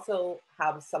must also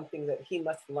have something that he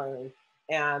must learn.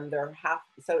 And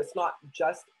so it's not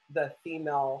just the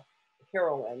female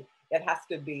heroine, it has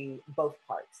to be both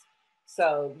parts.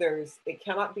 So it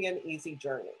cannot be an easy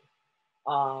journey.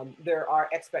 There are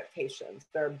expectations.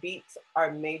 There are beats, are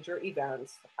major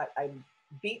events.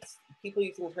 Beats, people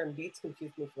using the term beats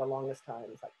confused me for the longest time.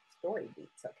 It's like story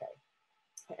beats, okay.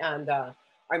 And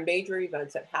are major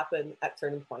events that happen at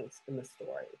certain points in the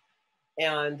story.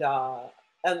 And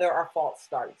there are false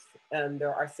starts and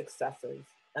there are successes.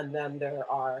 And then there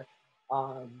are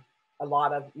a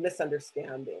lot of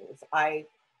misunderstandings.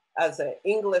 As an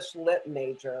English lit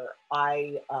major,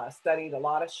 I studied a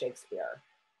lot of Shakespeare.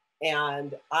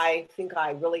 And I think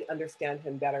I really understand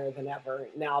him better than ever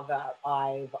now that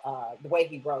the way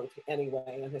he wrote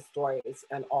anyway, and his stories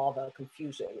and all the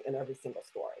confusion in every single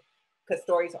story. Because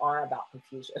stories are about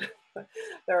confusion.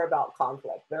 They're about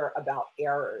conflict. They're about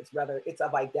errors, whether it's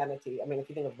of identity. I mean, if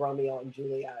you think of Romeo and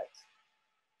Juliet,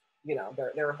 you know,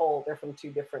 they're from two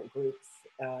different groups.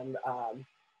 And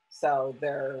so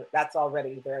they're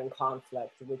in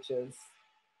conflict, which is,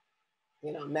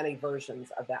 you know, many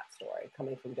versions of that story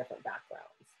coming from different backgrounds.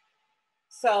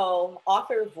 So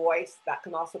author voice, that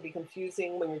can also be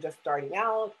confusing when you're just starting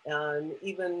out. And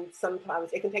even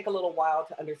sometimes it can take a little while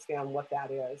to understand what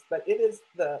that is, but it is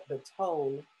the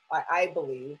tone, I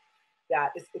believe,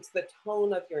 that it's the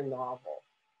tone of your novel.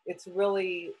 It's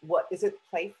really, is it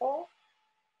playful?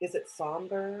 Is it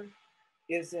somber?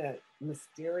 Is it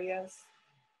mysterious?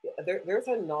 There's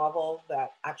a novel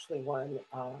that actually won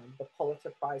the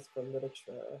Pulitzer Prize for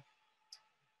Literature.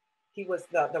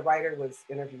 The writer was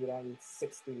interviewed on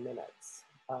 60 Minutes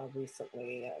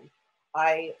recently, and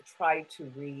I tried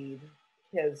to read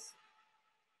his,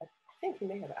 I think he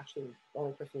may have actually the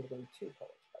only person to win 2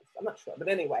 Pulitzer Prizes, I'm not sure, but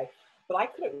anyway, but I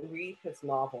couldn't read his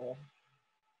novel.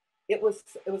 It was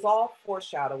all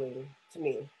foreshadowing to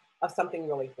me of something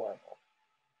really horrible.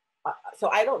 So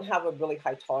I don't have a really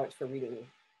high tolerance for reading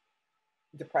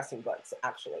depressing books,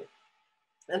 actually.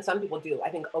 And some people do. I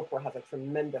think Oprah has a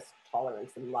tremendous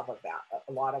tolerance and love of that.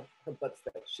 A lot of her books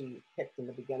that she picked in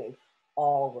the beginning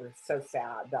all were so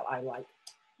sad that I like,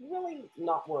 really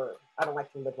not were, I don't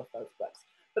like to live with those books.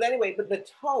 But anyway, but the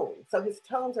tone, so his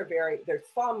tones are they're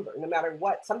somber. No matter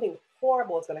what, something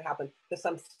horrible is going to happen to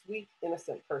some sweet,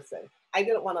 innocent person. I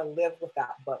didn't want to live with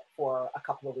that book for a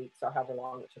couple of weeks or however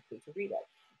long it took me to read it.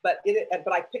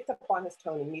 But I picked up on his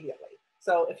tone immediately.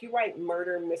 So if you write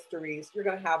murder mysteries, you're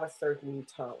going to have a certain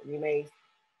tone. You may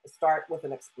start with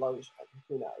an explosion,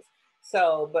 who knows?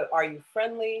 So, but are you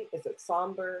friendly? Is it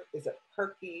somber? Is it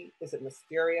perky? Is it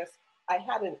mysterious? I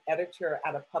had an editor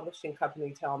at a publishing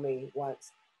company tell me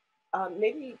once,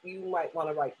 maybe you might want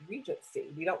to write Regency.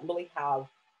 We don't really have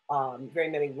very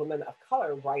many women of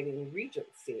color writing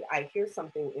Regency. I hear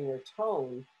something in your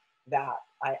tone that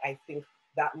I think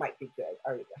that might be good,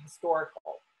 or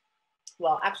historical.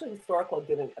 Well, actually, historical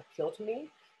didn't appeal to me,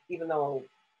 even though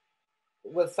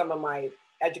with some of my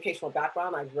educational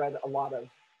background, I've read a lot of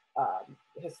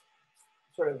his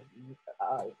sort of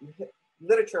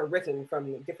literature written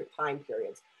from different time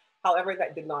periods. However,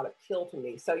 that did not appeal to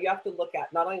me. So you have to look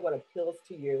at not only what appeals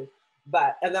to you,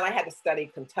 and then I had to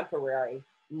study contemporary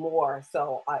more.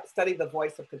 So I studied the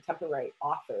voice of contemporary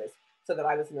authors so that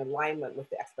I was in alignment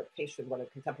with the expectation what a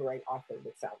contemporary author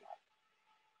would sound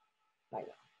like. I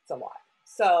know, it's a lot.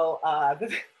 So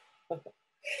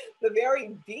the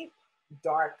very deep,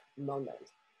 dark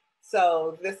moment.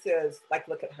 So this is like,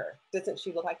 look at her. Doesn't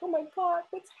she look like, oh my God,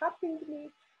 what's happening to me?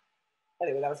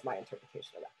 Anyway, that was my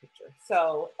interpretation of that picture.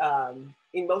 So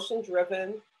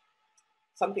emotion-driven,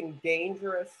 something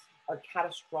dangerous or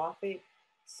catastrophic.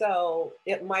 So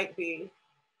it might be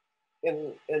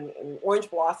in Orange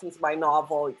Blossoms, my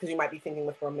novel, because you might be thinking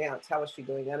with romance, how is she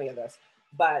doing any of this?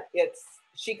 But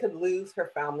she could lose her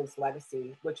family's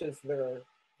legacy, which is their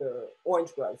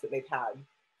orange groves that they've had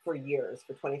for years,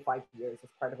 for 25 years as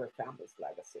part of her family's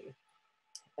legacy.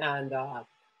 And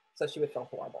so she would feel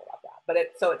horrible about that. But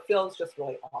so it feels just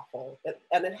really awful.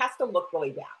 And it has to look really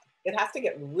bad. It has to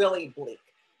get really bleak.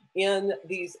 In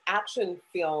these action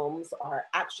films or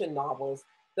action novels,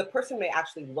 the person may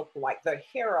actually look like, the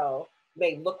hero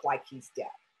may look like he's dead.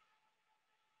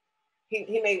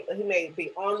 He may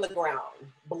be on the ground.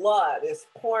 Blood is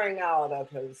pouring out of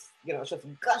his, it's just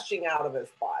gushing out of his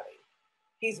body.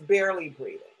 He's barely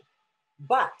breathing.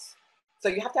 But, so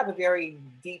you have to have a very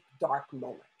deep, dark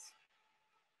moment.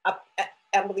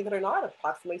 And believe it or not,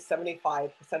 approximately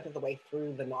 75% of the way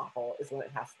through the novel is when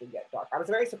it has to get dark. I was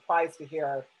very surprised to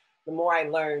hear, the more I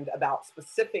learned about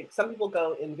specific, some people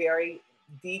go in very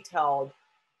detailed,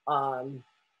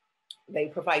 they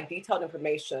provide detailed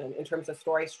information in terms of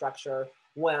story structure,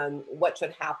 what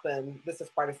should happen. This is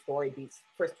part of story beats,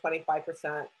 first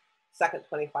 25%, second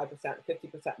 25%,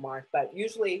 50% mark, but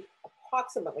usually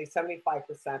approximately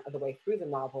 75% of the way through the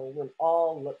novel, when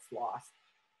all looks lost,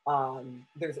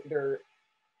 there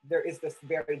is this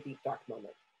very deep, dark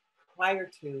moment prior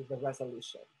to the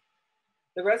resolution.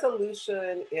 The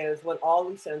resolution is when all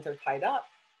loose ends are tied up,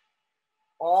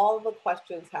 all the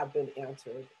questions have been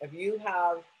answered. If you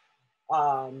have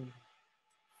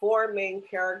 4 main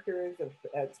characters, if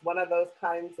it's one of those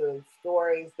kinds of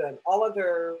stories, then all of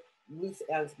their loose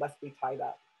ends must be tied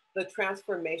up. The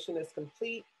transformation is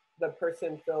complete. The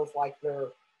person feels like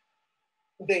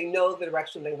they know the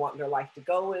direction they want their life to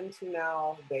go into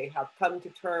now. They have come to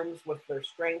terms with their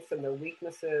strengths and their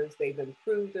weaknesses. They've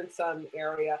improved in some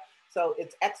area. So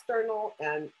it's external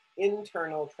and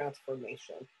internal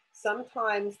transformation.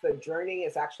 Sometimes the journey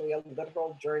is actually a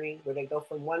literal journey where they go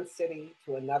from one city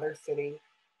to another city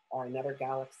or another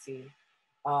galaxy.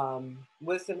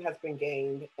 Wisdom has been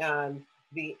gained, and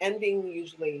the ending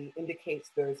usually indicates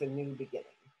there's a new beginning.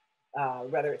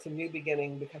 Whether it's a new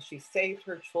beginning because she saved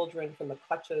her children from the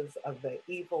clutches of the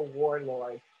evil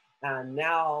warlord, and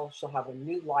now she'll have a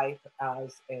new life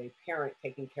as a parent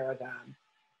taking care of them.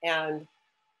 And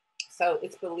so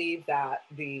it's believed that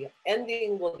the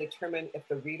ending will determine if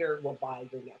the reader will buy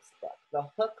your next book. The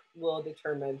hook will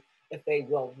determine if they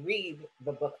will read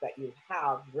the book that you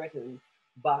have written,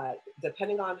 but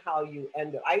depending on how you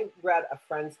end it. I read a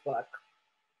friend's book.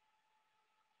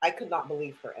 I could not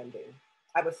believe her ending.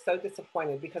 I was so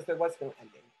disappointed because there was no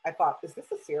ending. I thought, is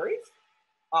this a series?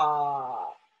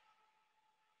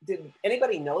 Did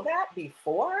anybody know that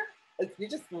before? You're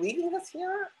just leaving us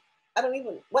here? I don't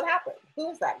even, what happened? Who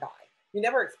was that guy? You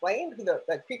never explained who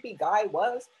the creepy guy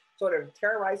was, sort of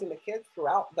terrorizing the kids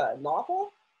throughout the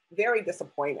novel. Very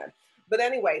disappointed. But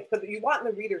anyway, but you want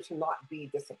the reader to not be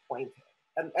disappointed.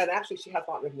 And actually, she has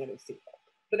not written any sequel.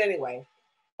 But anyway,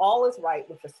 all is right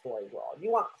with the story world.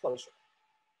 You want closure.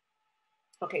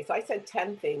 Okay, so I said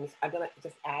 10 things. I'm gonna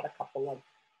just add a couple of,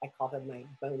 I call them my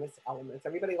bonus elements.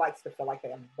 Everybody likes to feel like they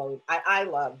have bonus. I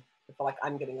love to feel like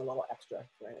I'm getting a little extra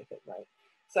for anything, right?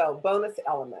 So bonus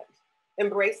element,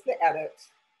 embrace the edit.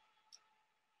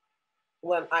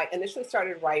 When I initially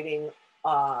started writing,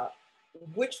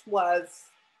 which was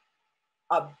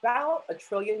about 1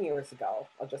 trillion years ago,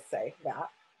 I'll just say that,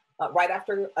 right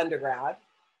after undergrad,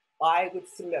 I would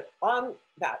submit on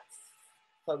that.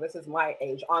 So this is my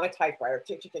age, on a typewriter,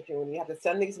 when you have to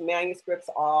send these manuscripts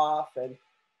off and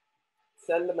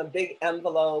send them a big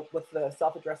envelope with the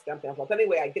self-addressed stamped envelope.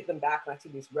 Anyway, I get them back and I see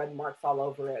these red marks all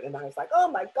over it. And I was like, oh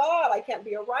my God, I can't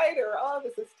be a writer. Oh,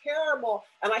 this is terrible.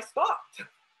 And I stopped.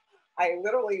 I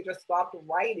literally just stopped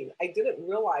writing. I didn't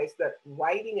realize that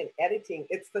writing and editing,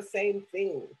 it's the same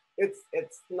thing. It's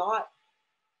not,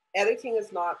 editing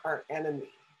is not our enemy.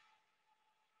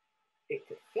 It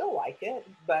could feel like it,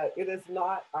 but it is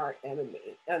not our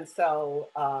enemy. And so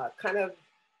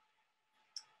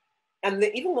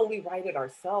even when we write it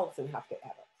ourselves and have to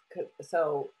edit.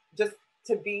 So just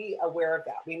to be aware of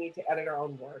that, we need to edit our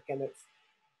own work. And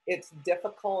it's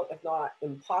difficult, if not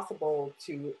impossible,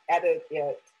 to edit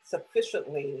it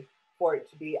sufficiently for it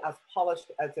to be as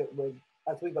polished as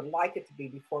we would like it to be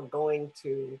before going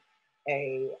to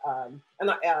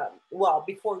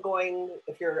before going,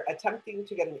 if you're attempting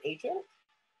to get an agent,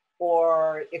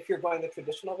 or if you're going the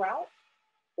traditional route,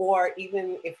 or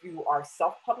even if you are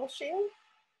self-publishing,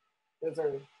 those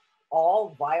are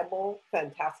all viable,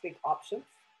 fantastic options.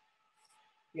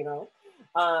 You know,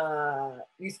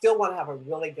 you still want to have a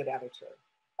really good editor.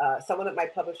 Someone at my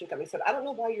publishing company said, I don't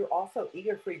know why you're all so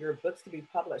eager for your books to be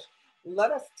published.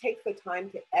 Let us take the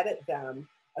time to edit them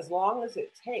as long as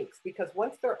it takes, because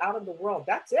once they're out of the world,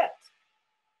 that's it.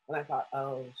 And I thought,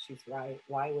 oh, she's right.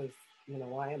 Why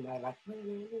am I like,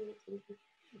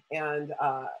 and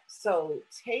so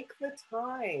take the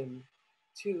time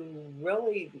to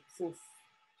really, since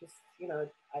just,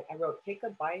 I wrote, take a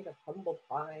bite of humble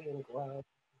pie and grow,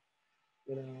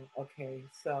 okay.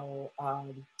 So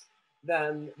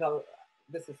then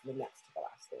this is the next to the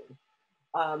last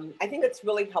thing. I think it's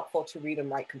really helpful to read and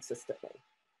write consistently.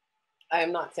 I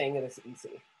am not saying it is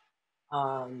easy.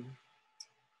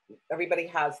 Everybody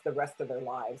has the rest of their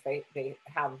lives. They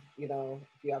have, if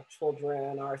you have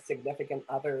children or significant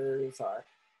others or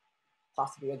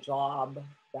possibly a job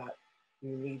that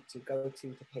you need to go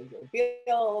to pay your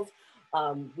bills.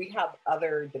 We have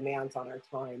other demands on our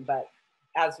time, but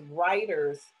as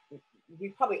writers, we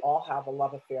probably all have a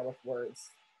love affair with words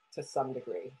to some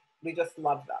degree. We just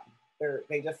love them.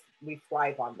 We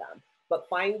thrive on them. But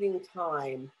finding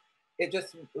time,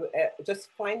 just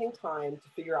finding time to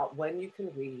figure out when you can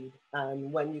read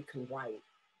and when you can write.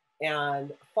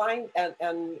 And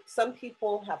and some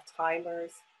people have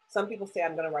timers. Some people say,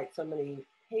 I'm going to write so many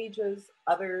pages.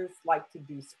 Others like to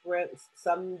do sprints.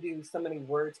 Some do so many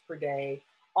words per day.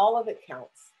 All of it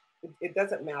counts. It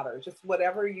doesn't matter. Just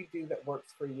whatever you do that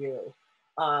works for you.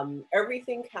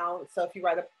 Everything counts. So if you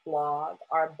write a blog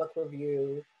or a book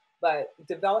review, but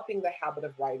developing the habit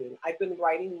of writing. I've been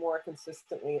writing more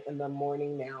consistently in the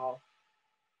morning now.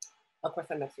 Of course,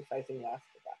 I'm exercising less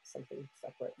that's something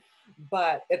separate.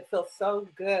 But it feels so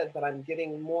good that I'm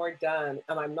getting more done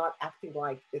and I'm not acting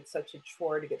like it's such a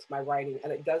chore to get to my writing.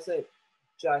 And it doesn't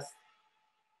just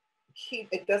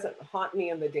it doesn't haunt me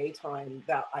in the daytime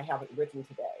that I haven't written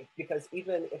today, because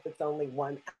even if it's only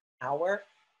 1 hour,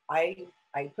 I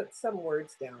put some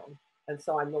words down. And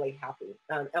so I'm really happy.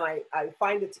 And I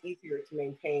find it's easier to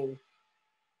maintain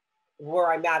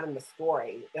where I'm at in the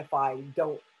story if I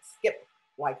don't skip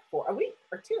like for a week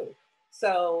or two.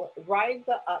 So ride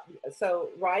the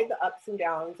ups and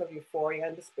downs of euphoria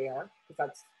and despair, because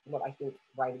that's what I think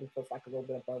writing feels like, a little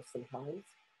bit of both sometimes.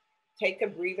 Take a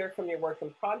breather from your work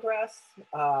in progress.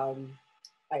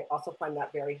 I also find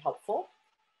that very helpful.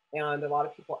 And a lot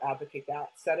of people advocate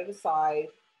that. Set it aside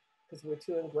because we're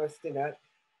too engrossed in it.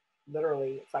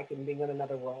 Literally, it's like being in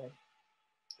another world.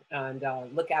 And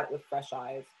look at it with fresh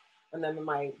eyes. And then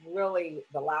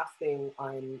the last thing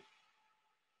I'm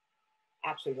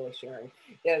actually really sharing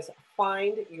is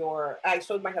I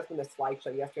showed my husband this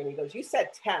slideshow yesterday and he goes, "You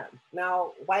said 10.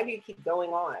 Now, why do you keep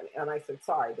going on?" And I said,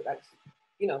 "Sorry, but that's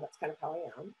kind of how I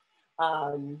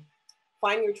am."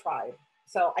 Find your tribe.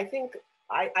 So I think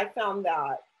I found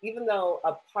that even though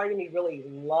a part of me really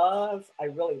love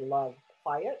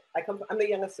quiet. I'm the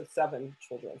youngest of 7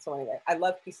 children. So anyway, I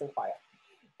love peace and quiet.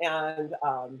 And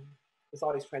was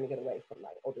always trying to get away from my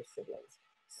older siblings.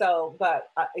 So,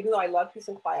 but even though I love peace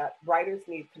and quiet, writers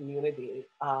need community.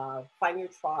 Find your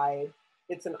tribe.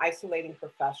 It's an isolating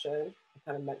profession. I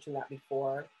kind of mentioned that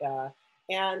before.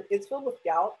 And it's filled with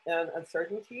doubt and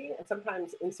uncertainty and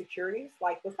sometimes insecurities.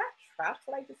 Like, was that trash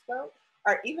that I just wrote?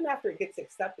 Or even after it gets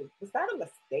accepted, was that a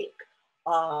mistake?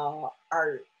 Or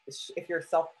if you're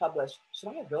self-published, should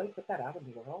I have really put that out in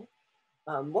the world?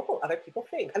 What will other people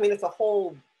think? I mean, it's a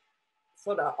whole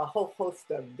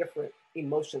host of different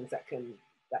emotions that can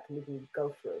go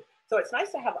through. So it's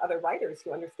nice to have other writers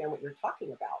who understand what you're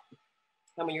talking about.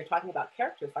 And when you're talking about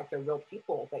characters, like they're real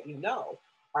people that you know,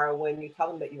 or when you tell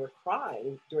them that you were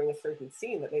crying during a certain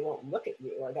scene, that they won't look at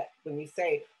you, or that when you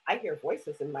say, "I hear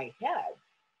voices in my head,"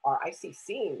 or "I see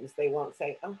scenes," they won't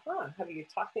say, "Have you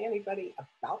talked to anybody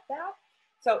about that?"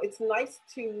 So it's nice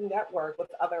to network with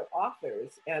other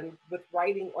authors and with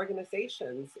writing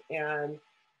organizations. And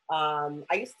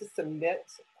I used to submit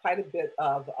quite a bit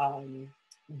of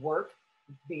work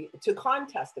to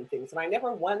contests and things, and I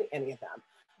never won any of them,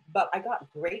 but I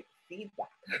got great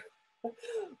feedback.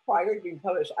 Prior to being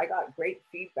published, I got great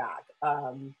feedback.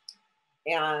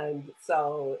 And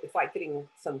so it's like getting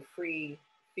some free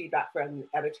feedback from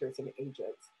editors and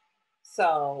agents.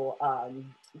 So,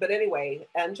 but anyway,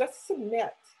 and just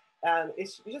submit.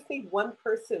 You just need one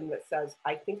person that says,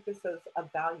 "I think this is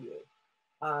of value."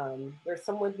 There's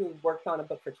someone who worked on a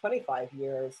book for 25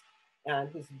 years and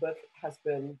whose book has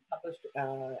been published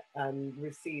and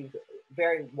received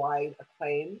very wide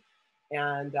acclaim.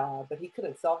 And but he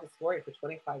couldn't sell his story for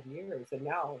 25 years, and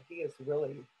now he is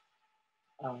really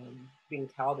being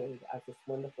touted as this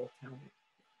wonderful talent.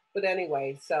 But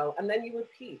anyway, so, and then you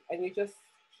repeat and you just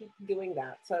keep doing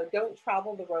that. So don't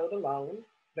travel the road alone.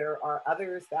 There are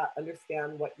others that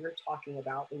understand what you're talking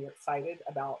about when you're excited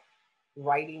about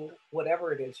writing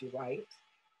whatever it is you write,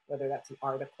 whether that's an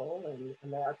article,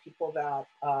 and there are people that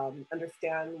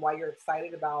understand why you're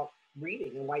excited about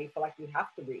reading and why you feel like you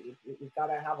have to read. You've got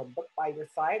to have a book by your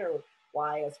side, or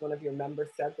why, as one of your members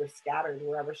said, they're scattered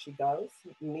wherever she goes.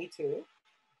 Me too.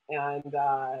 And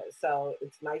so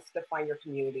it's nice to find your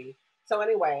community. So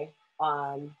anyway,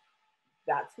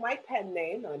 that's my pen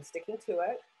name, and I'm sticking to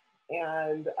it.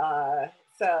 And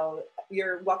so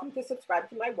you're welcome to subscribe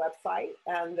to my website,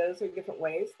 and those are different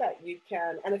ways that you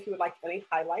can, and if you would like any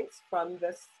highlights from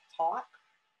this talk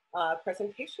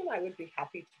presentation, I would be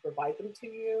happy to provide them to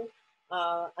you.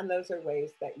 And those are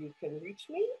ways that you can reach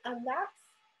me, and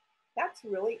that's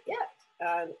really it.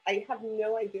 And I have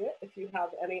no idea if you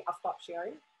have any, I'll stop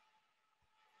sharing.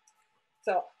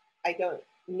 So I don't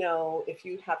know if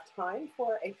you have time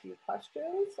for a few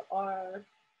questions or.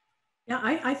 Yeah,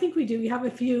 I think we do. We have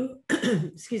a few,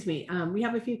 excuse me, we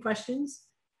have a few questions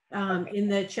okay. In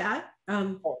the chat.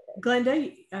 Okay.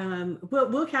 Glenda,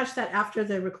 we'll catch that after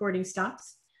the recording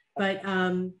stops. But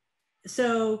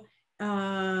so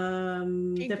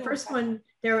the first one,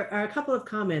 there are a couple of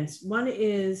comments. One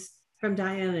is from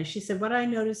Diana. She said, "What I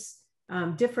notice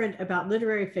different about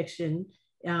literary fiction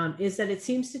is that it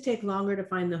seems to take longer to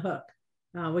find the hook.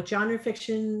 With genre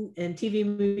fiction and TV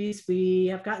movies, we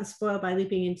have gotten spoiled by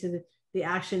leaping into the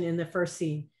action in the first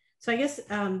scene." So I guess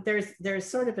there's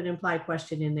sort of an implied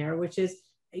question in there, which is,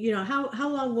 how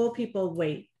long will people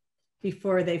wait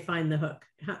before they find the hook,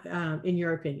 in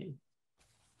your opinion?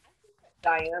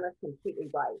 Diana's completely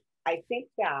right. I think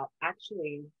that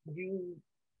actually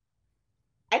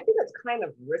kind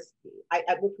of risky.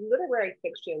 With literary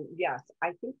fiction, yes,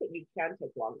 I think that you can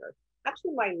take longer.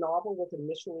 Actually, my novel was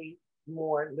initially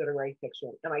more literary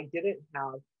fiction, and I didn't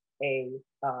have a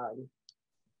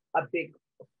big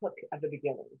hook at the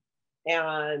beginning.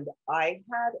 And I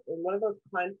had, in one of those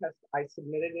contests, I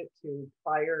submitted it to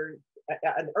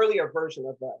an earlier version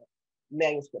of the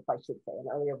manuscript, I should say, an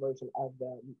earlier version of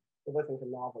it wasn't a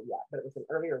novel yet, but it was an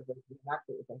earlier version,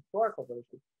 actually it was a historical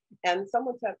version. And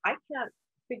someone said, I can't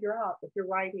figure out if you're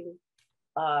writing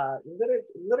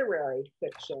literary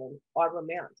fiction or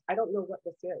romance. I don't know what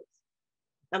this is.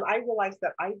 And I realized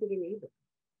that I didn't either.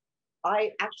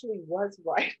 I actually was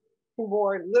writing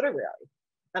more literary,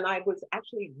 and I was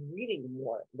actually reading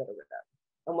more literary.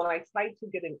 And when I tried to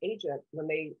get an agent, when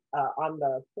they, on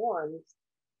the forms,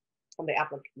 on the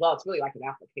well, it's really like an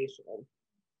application,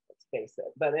 let's face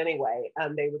it. But anyway,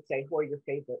 they would say, who are your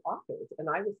favorite authors? And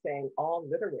I was saying all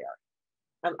literary.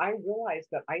 And I realized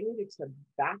that I needed to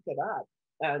back it up.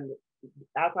 And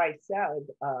as I said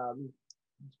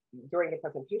during the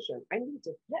presentation, I needed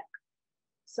to pick.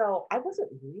 So I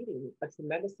wasn't reading a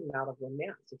tremendous amount of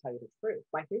romance, to tell you the truth.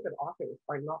 My favorite authors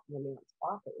are not romance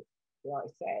authors, dare I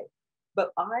say.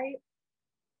 But I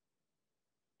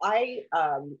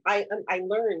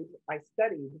learned, I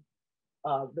studied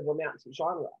the romance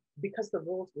genre because the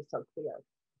rules were so clear.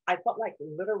 I felt like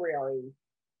literary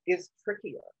is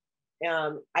trickier,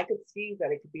 and I could see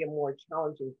that it could be a more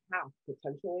challenging path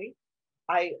potentially.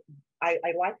 I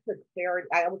like the clarity.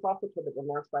 I was also told that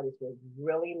romance writers were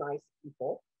really nice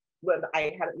people. When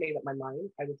I hadn't made up my mind,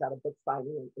 I was at a book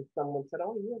signing and someone said,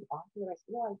 "Oh, you're an author?" And I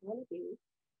said, "No, I want to be."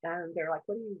 And they're like,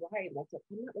 "What do you write?" And I said,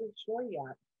 "I'm not really sure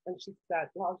yet." And she said,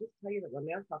 "Well, I'll just tell you that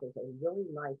romance authors are really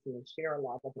nice and they share a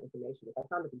lot of information," which I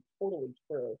found to be totally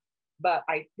true. But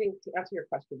I think, to answer your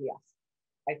question, yes,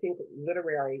 I think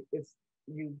literary is,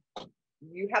 you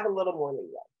have a little more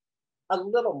leeway. A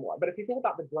little more. But if you think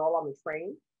about The Girl on the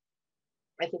Train,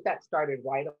 I think that started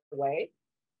right away,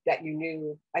 that you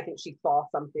knew, I think she saw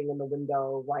something in the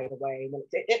window right away. And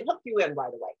it hooked you in right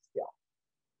away still.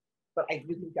 But I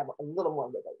do think you have a little more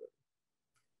wiggle room.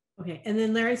 Okay, and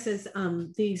then Larry says,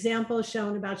 the example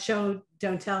shown about show,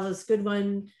 don't tell is a good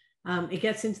one. It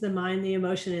gets into the mind, the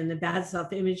emotion, and the bad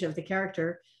self-image of the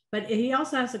character. But he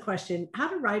also has a question, how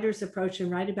do writers approach and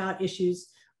write about issues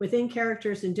within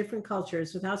characters in different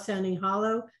cultures without sounding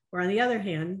hollow or, on the other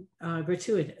hand,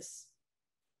 gratuitous?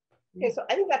 Okay, so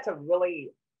I think that's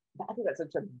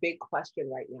such a big question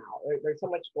right now. There's so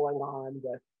much going on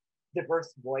with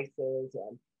diverse voices.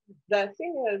 And the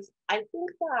thing is, I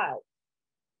think that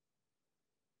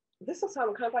this will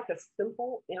sound kind of like a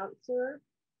simple answer,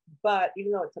 but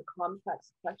even though it's a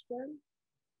complex question,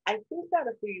 I think that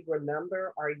if we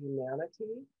remember our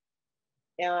humanity,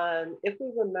 and if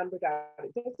we remember that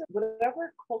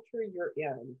whatever culture you're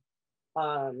in,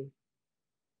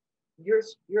 you're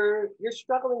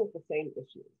struggling with the same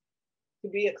issues: to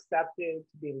be accepted,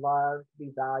 to be loved, to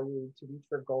be valued, to reach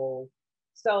your goals.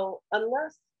 So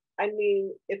unless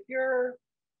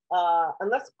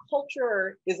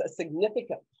culture is a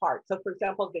significant part. So for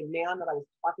example, the man that I was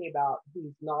talking about,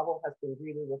 whose novel has been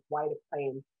greeted with wide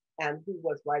acclaim and who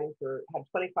was had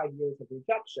 25 years of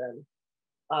rejection,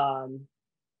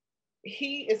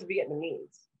 he is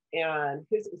Vietnamese, and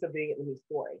his is a Vietnamese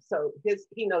story. So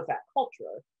he knows that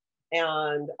culture.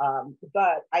 And,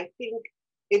 but I think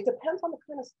it depends on the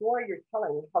kind of story you're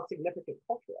telling, how significant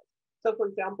culture is. So for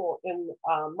example, in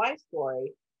my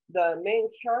story, the main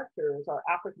characters are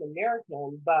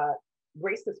African-American, but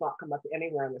race does not come up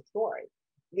anywhere in the story.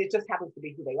 It just happens to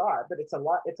be who they are, but it's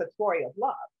a story of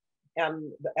love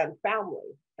and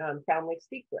family and family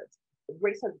secrets.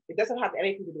 It doesn't have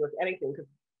anything to do with anything, because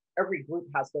every group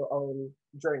has their own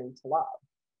journey to love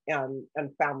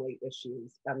and family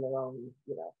issues and their own,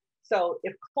 So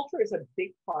if culture is a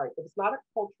big part, if it's not a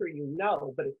culture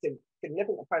but it's a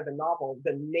significant part of the novel,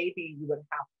 then maybe you would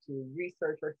have to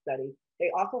research or study. They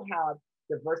also have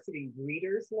diversity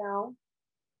readers now.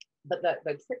 But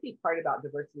the tricky part about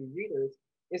diversity readers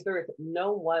is there is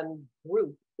no one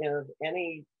group of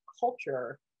any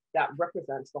culture that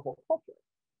represents the whole culture.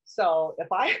 So if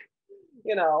I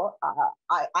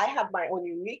have my own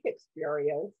unique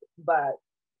experience, but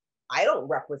I don't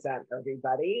represent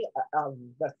everybody of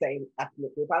the same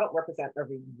ethnic group. I don't represent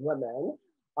every woman.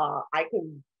 I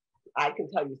can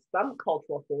tell you some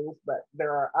cultural things, but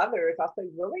there are others. I'll say,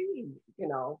 really,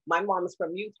 my mom is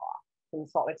from Utah, from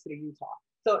Salt Lake City, Utah.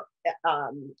 So,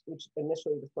 which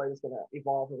initially the story was going to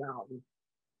evolve around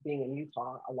being in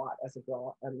Utah a lot as a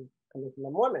girl and coming from a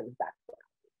Mormon background.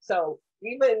 So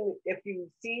even if you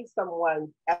see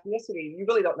someone's ethnicity, you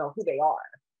really don't know who they are.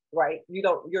 right? You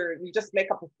just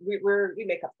make up, we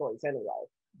make up stories anyway.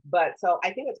 But so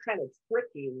I think it's kind of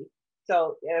tricky.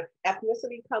 So if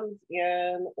ethnicity comes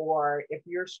in, or if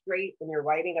you're straight and you're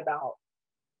writing about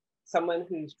someone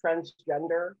who's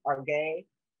transgender or gay,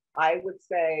 I would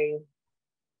say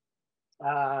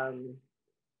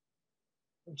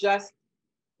just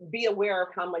be aware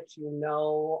of how much you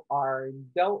know or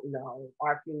don't know,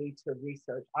 or if you need to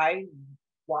research. I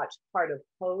watched part of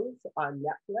Pose on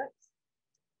Netflix,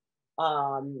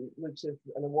 which is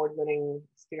an award-winning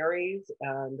series,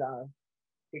 and I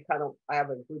have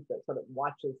a group that sort of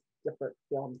watches different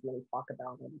films and we talk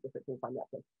about them, different things on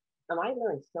Netflix. And I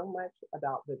learned so much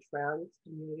about the trans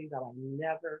community that I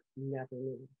never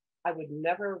knew. I would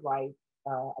never write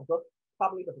a book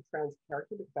probably with a trans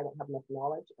character because I don't have enough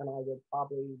knowledge, and I would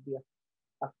probably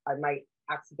I might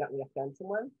accidentally offend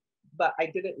someone. But I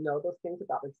didn't know those things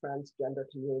about the transgender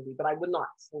community, but I would not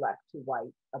select to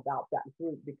write about that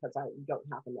group because I don't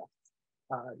have enough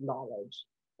knowledge,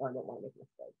 or I don't want to make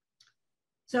mistakes.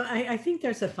 So I think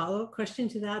there's a follow-up question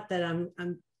to that I'm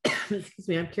excuse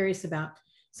me, I'm curious about.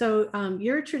 So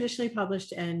you're traditionally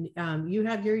published, and you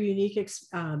have your unique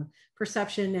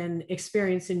perception and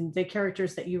experience in the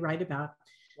characters that you write about.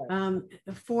 Right.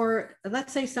 For,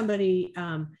 let's say, somebody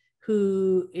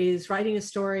who is writing a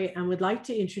story and would like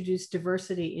to introduce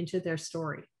diversity into their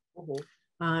story, mm-hmm.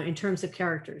 In terms of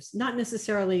characters, not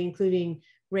necessarily including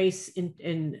race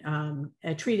in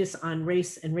a treatise on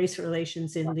race and race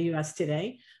relations in the US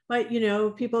today, but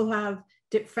people who have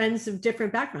friends of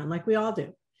different background, like we all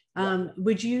do.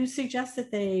 Would you suggest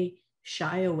that they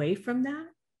shy away from that,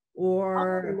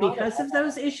 or because of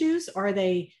those issues? Are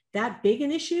they that big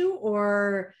an issue?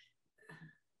 Or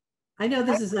I know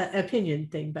this is an opinion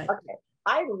thing, but okay.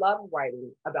 I love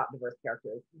writing about diverse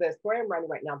characters. The story I'm writing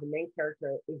right now, the main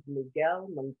character is Miguel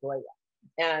Montoya,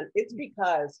 and it's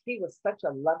because he was such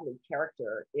a lovely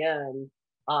character in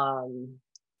The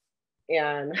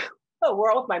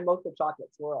World of My Most of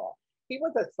Chocolate Swirl. He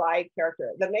was a side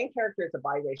character. The main character is a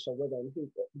biracial woman.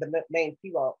 The main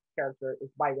female character is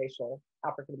biracial,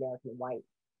 African American, white,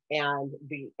 and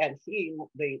the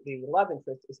love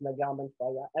interest is Miguel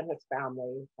Montoya and his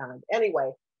family. And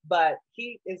anyway, but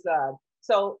he is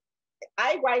so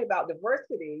I write about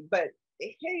diversity, but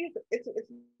it's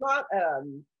not a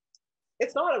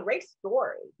race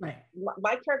story. Right.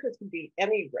 My characters can be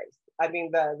any race. I mean,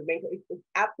 the main, it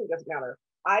absolutely doesn't matter.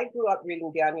 I grew up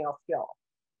reading Danielle Skill.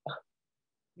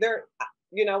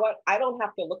 You know what? I don't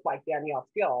have to look like Danielle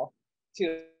Skill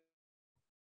to.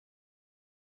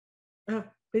 Oh,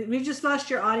 we just lost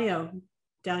your audio,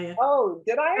 Dalia. Oh,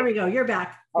 did I? There we go. You're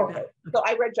back. You're back. Okay. So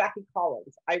I read Jackie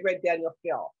Collins. I read Danielle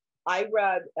Skill. I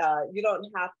read, you don't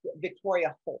have to,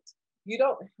 Victoria Holt. You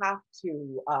don't have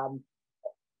to, I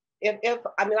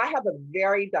have a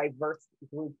very diverse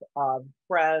group of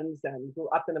friends and grew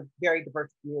up in a very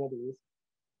diverse communities,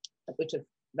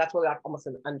 that's really like almost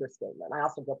an understatement. I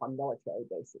also grew up on military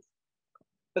bases.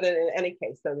 But in any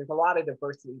case, so there's a lot of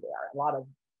diversity there, a lot of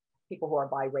people who are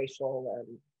biracial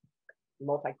and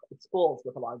schools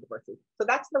with a lot of diversity. So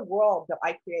that's the world that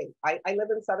I create. I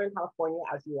live in Southern California,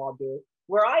 as you all do.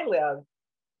 Where I live,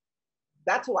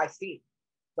 that's who I see.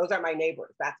 Those are my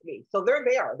neighbors, that's me. So they're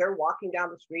there, they're walking down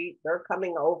the street, they're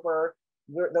coming over.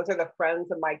 Those are the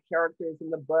friends of my characters in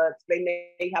the books. They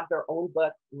may have their own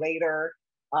book later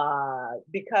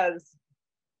because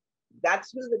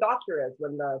that's who the doctor is.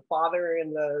 When the father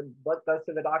in the book goes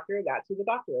to the doctor, that's who the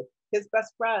doctor is. His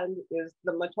best friend is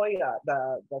the Montoya,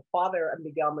 the father of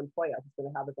Miguel Montoya, who's going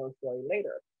to have his own story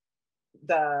later.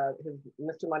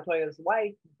 Mr. Montoya's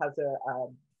wife has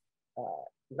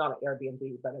not an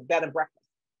Airbnb, but a bed and breakfast.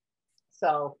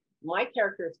 So my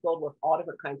character is filled with all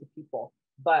different kinds of people,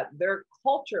 but their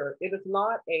culture, it is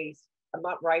not I'm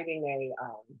not writing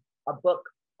a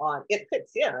book on, it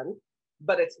fits in,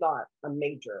 but it's not a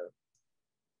major,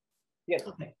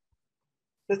 Okay.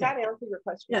 Does that answer your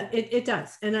question? Yeah, it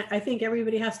does. And I think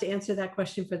everybody has to answer that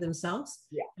question for themselves,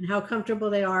 and how comfortable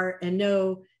they are, and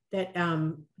know that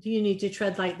you need to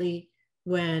tread lightly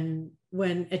when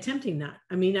attempting that.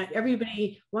 I mean,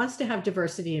 everybody wants to have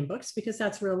diversity in books because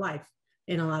that's real life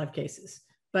in a lot of cases,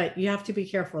 but you have to be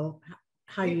careful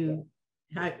how you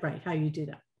do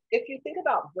that. If you think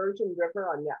about Virgin River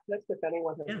on Netflix, if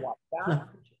anyone has watched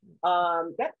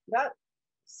that, that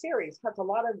series has a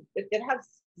lot of, it has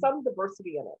some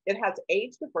diversity in it. It has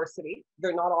age diversity.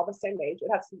 They're not all the same age. It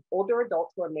has some older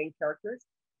adults who are main characters.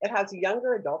 It has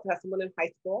younger adults. It has someone in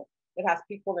high school. It has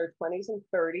people in their 20s and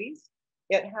 30s.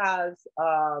 It has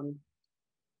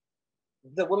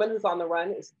the woman who's on the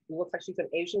run looks like she's an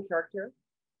Asian character.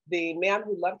 The man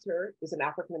who loved her is an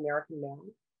African-American man.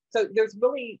 So there's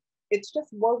really, it's just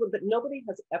woven, but nobody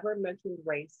has ever mentioned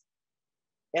race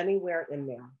anywhere in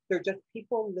there. They're just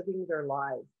people living their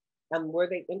lives, and where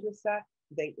they intersect,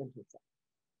 they intersect.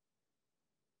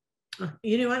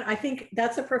 You know what? I think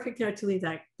that's a perfect note to leave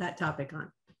that topic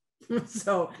on.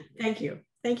 So thank you.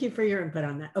 Thank you for your input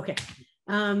on that. Okay.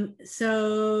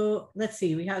 So let's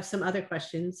see, we have some other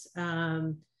questions.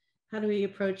 How do we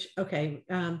approach, okay.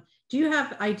 Do you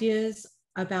have ideas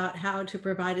about how to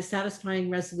provide a satisfying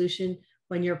resolution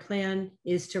when your plan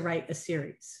is to write a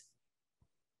series?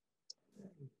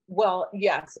 Well,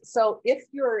 yes. So if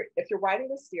you're writing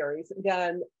a series,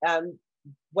 then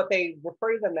what they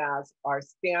refer to them as are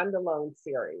standalone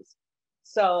series.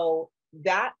 So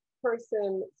that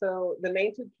person, so the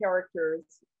main two characters,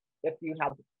 if you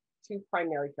have two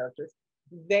primary characters,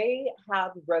 they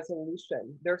have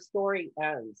resolution. Their story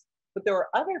ends, but there are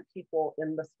other people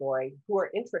in the story who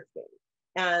are interesting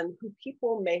and who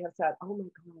people may have said, oh my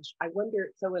gosh, I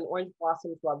wonder. So in Orange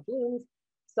Blossoms Love Blooms,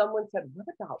 someone said, what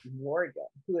about Morgan,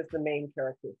 who is the main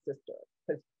character's sister?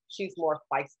 Because she's more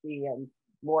feisty and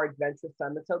more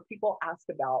adventuresome. And so people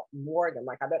asked about Morgan,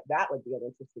 like, I bet that would be an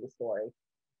interesting story.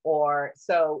 Or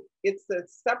so it's a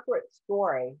separate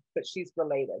story, but she's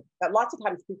related. But lots of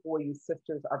times people will use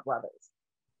sisters or brothers.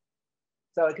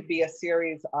 So it could be a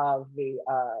series of the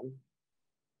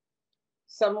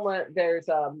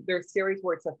there's series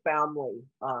where it's a family,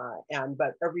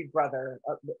 but every brother,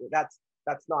 that's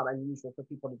not unusual for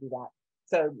people to do that.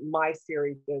 So my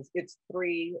series it's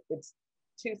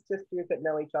two sisters that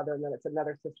know each other, and then it's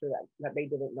another sister that they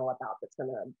didn't know about that's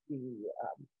going to be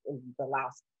in the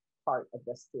last part of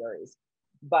this series.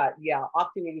 But yeah,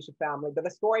 often you use your family, but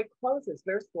the story closes,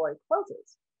 their story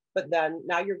closes. But then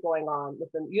now you're going on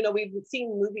with them. You know, we've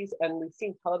seen movies and we've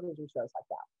seen television shows like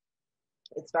that.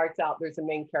 It starts out, there's a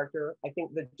main character. I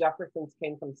think the Jeffersons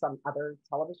came from some other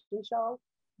television show.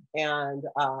 And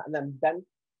then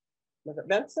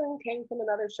Benson came from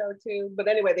another show too. But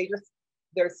anyway,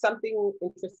 there's something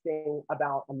interesting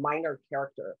about a minor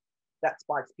character that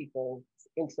sparks people's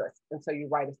interest. And so you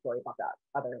write a story about that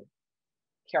other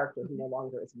character who no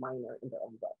longer is minor in their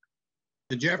own book.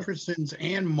 The Jeffersons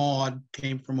and Maude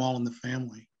came from All in the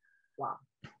Family. Wow.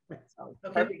 So,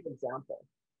 perfect example.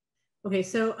 Okay,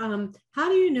 so how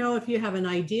do you know if you have an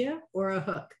idea or a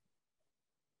hook?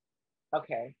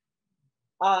 Okay.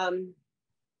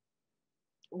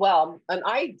 Well, an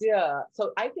idea,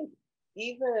 so I think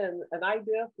even an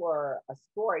idea for a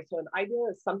story, so an idea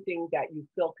is something that you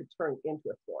feel could turn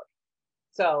into a story.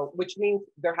 So, which means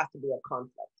there has to be a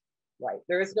conflict, right?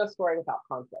 There is no story without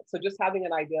conflict. So just having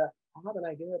an idea, I have an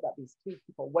idea about these two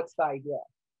people, what's the idea?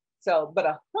 So, but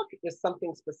a hook is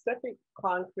something specific,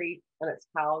 concrete, and it's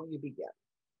how you begin.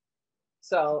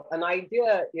 So an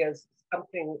idea is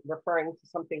something referring to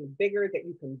something bigger that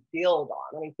you can build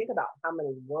on. I mean, think about how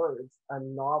many words a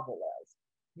novel is.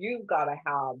 You've got to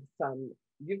have some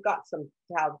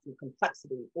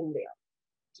complexity in there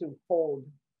to hold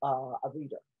a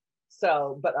reader.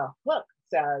 So, but a hook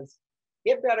says,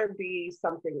 it better be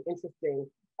something interesting,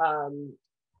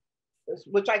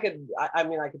 which I could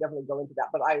definitely go into that,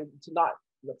 but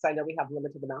because I know we have a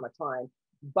limited amount of time,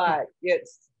 but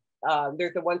it's,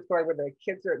 there's the one story where the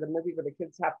movie where the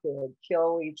kids have to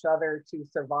kill each other to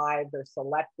survive. They're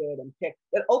selected and picked.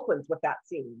 It opens with that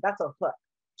scene. That's a hook.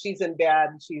 She's in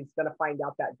bed. She's going to find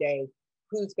out that day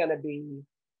who's going to be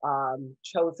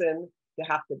chosen to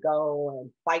have to go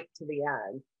and fight to the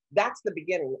end. That's the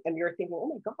beginning. And you're thinking, oh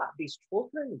my God, these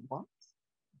children, what?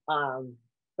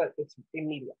 But it's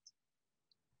immediate.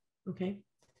 Okay.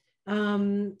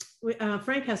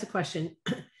 Frank has a question.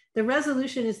 The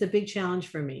resolution is the big challenge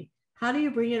for me. How do you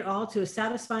bring it all to a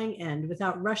satisfying end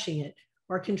without rushing it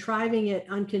or contriving it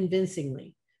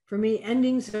unconvincingly? For me,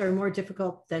 endings are more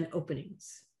difficult than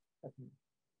openings. Okay.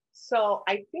 So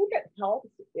I think it helps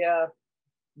if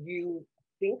you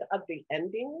think of the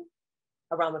ending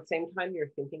around the same time you're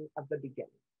thinking of the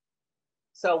beginning.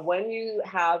 So when you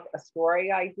have a story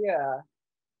idea,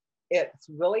 it's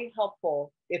really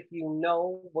helpful if you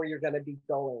know where you're going to be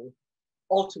going.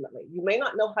 Ultimately, you may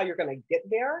not know how you're going to get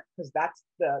there because that's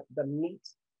the meat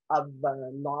of the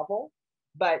novel,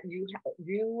 but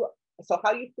so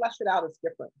how you flesh it out is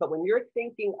different. But when you're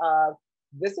thinking of,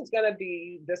 this is going to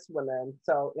be this woman,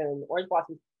 so in Orange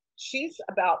Blossoms,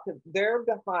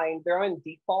 they're on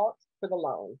default for the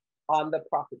loan on the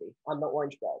property, on the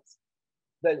orange groves.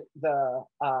 The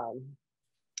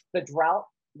drought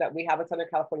that we have in Southern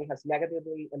California has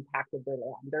negatively impacted their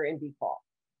land. They're in default.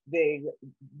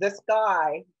 This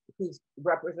guy who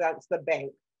represents the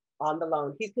bank on the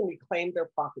loan, he can reclaim their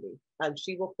property and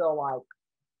she will feel like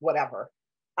whatever.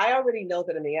 I already know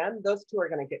that in the end, those two are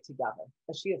going to get together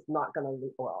and she is not going to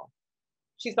leave. Well,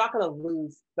 she's not going to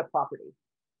lose the property.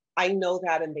 I know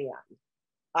that in the end.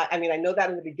 I mean, I know that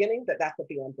in the beginning, that that's what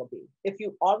the end will be. If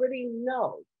you already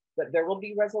know that there will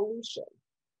be resolution,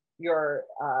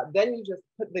 then you just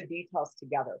put the details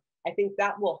together. I think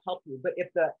that will help you. But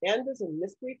if the end is a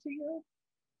mystery to you,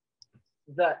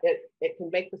 it can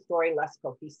make the story less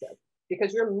cohesive,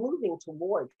 because you're moving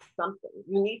towards something.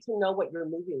 You need to know what you're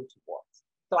moving towards.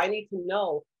 So I need to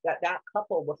know that that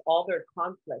couple, with all their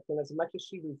conflict, and as much as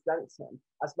she resents him,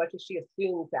 as much as she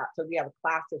assumes that, so we have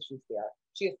class issues there,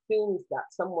 she assumes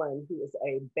that someone who is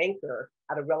a banker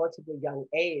at a relatively young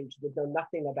age would know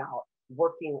nothing about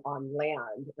working on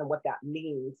land and what that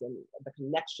means and the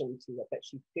connection to it that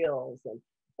she feels.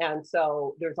 And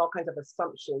so there's all kinds of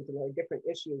assumptions and there are different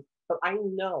issues, but I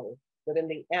know that in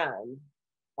the end,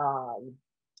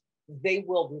 they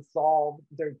will resolve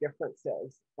their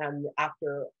differences. And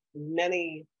after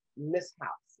many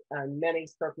mishaps and many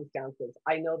circumstances,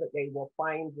 I know that they will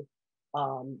find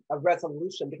a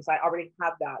resolution, because I already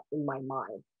have that in my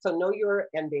mind. So know your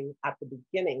ending at the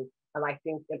beginning, and I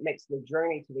think it makes the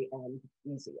journey to the end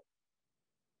easier.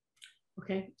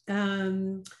 Okay.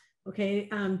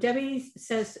 Debbie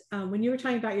says, when you were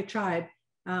talking about your tribe,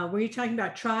 were you talking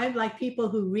about tribe like people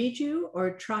who read you,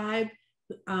 or tribe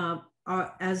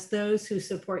as those who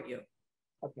support you?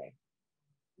 Okay.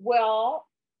 Well,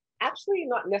 actually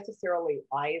not necessarily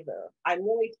either. I'm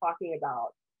really talking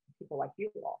about people like you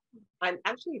all. I'm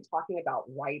actually talking about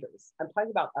writers. I'm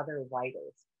talking about other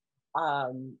writers.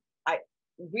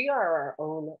 We are our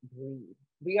own breed.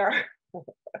 We are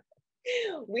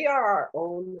our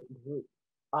own group.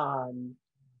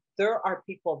 There are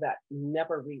people that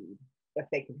never read if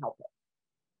they can help it.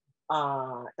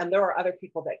 And there are other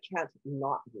people that can't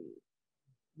not read.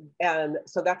 And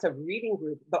so that's a reading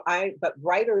group, but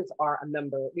writers are a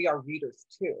member. We are readers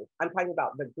too. I'm talking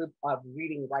about the group of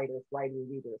reading writers, writing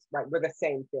readers, right? We're the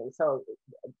same thing. So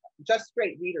just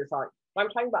straight readers aren't. I'm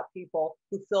talking about people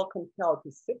who feel compelled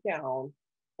to sit down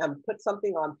and put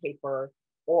something on paper,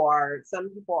 or some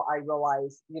people I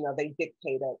realize, they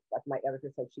dictate it. Like my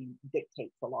editor said, she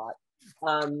dictates a lot,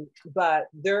 but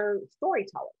they're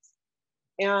storytellers.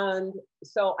 And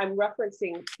so I'm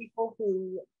referencing people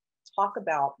who talk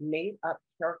about made up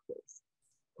characters,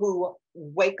 who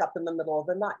wake up in the middle of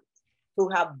the night, who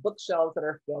have bookshelves that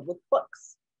are filled with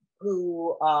books,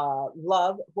 who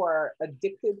are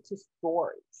addicted to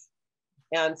stories.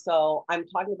 And so I'm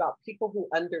talking about people who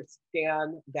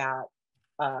understand that,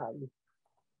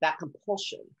 that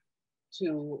compulsion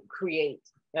to create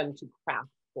and to craft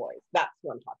stories. That's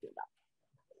what I'm talking about.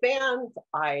 Fans,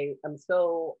 it's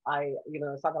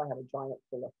not that I have a giant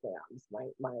full of fans.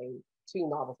 My 2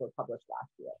 novels were published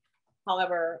last year.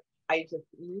 However, I just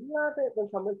love it when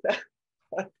someone says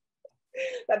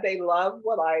that they love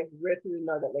what I've written,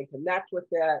 or that they connect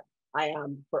with it. I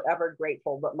am forever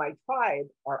grateful. But my tribe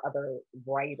are other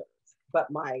writers. But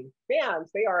my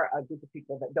fans, they are a group of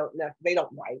people that don't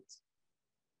write.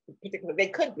 Particularly,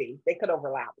 they could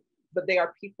overlap. But they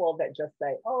are people that just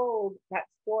say, "Oh, that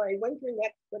story, when's your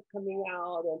next book coming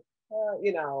out?" And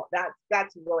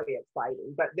that's really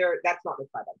exciting. But that's not the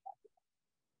tribe I'm talking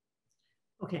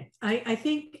about. Okay, I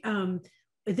think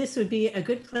this would be a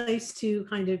good place to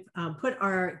kind of put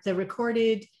the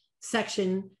recorded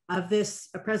section of this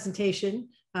presentation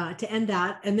to end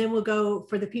that, and then we'll go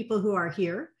for the people who are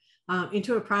here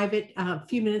into a private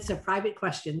few minutes of private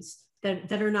questions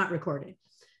that are not recorded.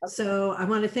 Okay. So I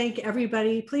want to thank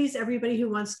everybody. Please, everybody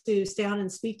who wants to stay on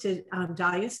and speak to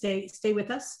Dalia, stay with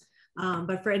us.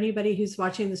 But for anybody who's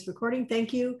watching this recording,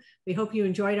 thank you. We hope you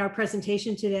enjoyed our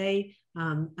presentation today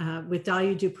with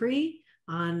Dalia Dupris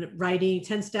on writing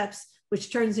 10 steps,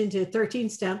 which turns into 13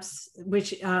 steps,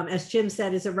 which, as Jim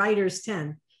said, is a writer's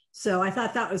 10. So I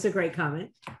thought that was a great comment.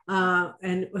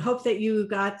 And we hope that you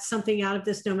got something out of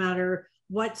this, no matter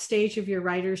what stage of your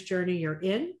writer's journey you're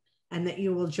in, and that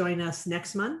you will join us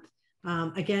next month.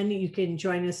 Again, you can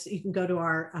join us. You can go to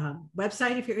our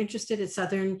website if you're interested at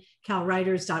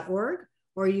southerncalwriters.org,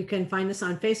 or you can find us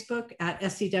on Facebook at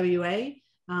SCWA.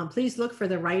 Please look for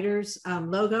the writers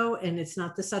logo, and it's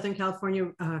not the Southern California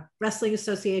Wrestling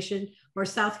Association or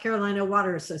South Carolina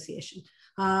Water Association.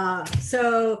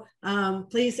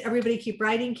 Please, everybody, keep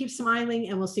writing, keep smiling,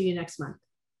 and we'll see you next month.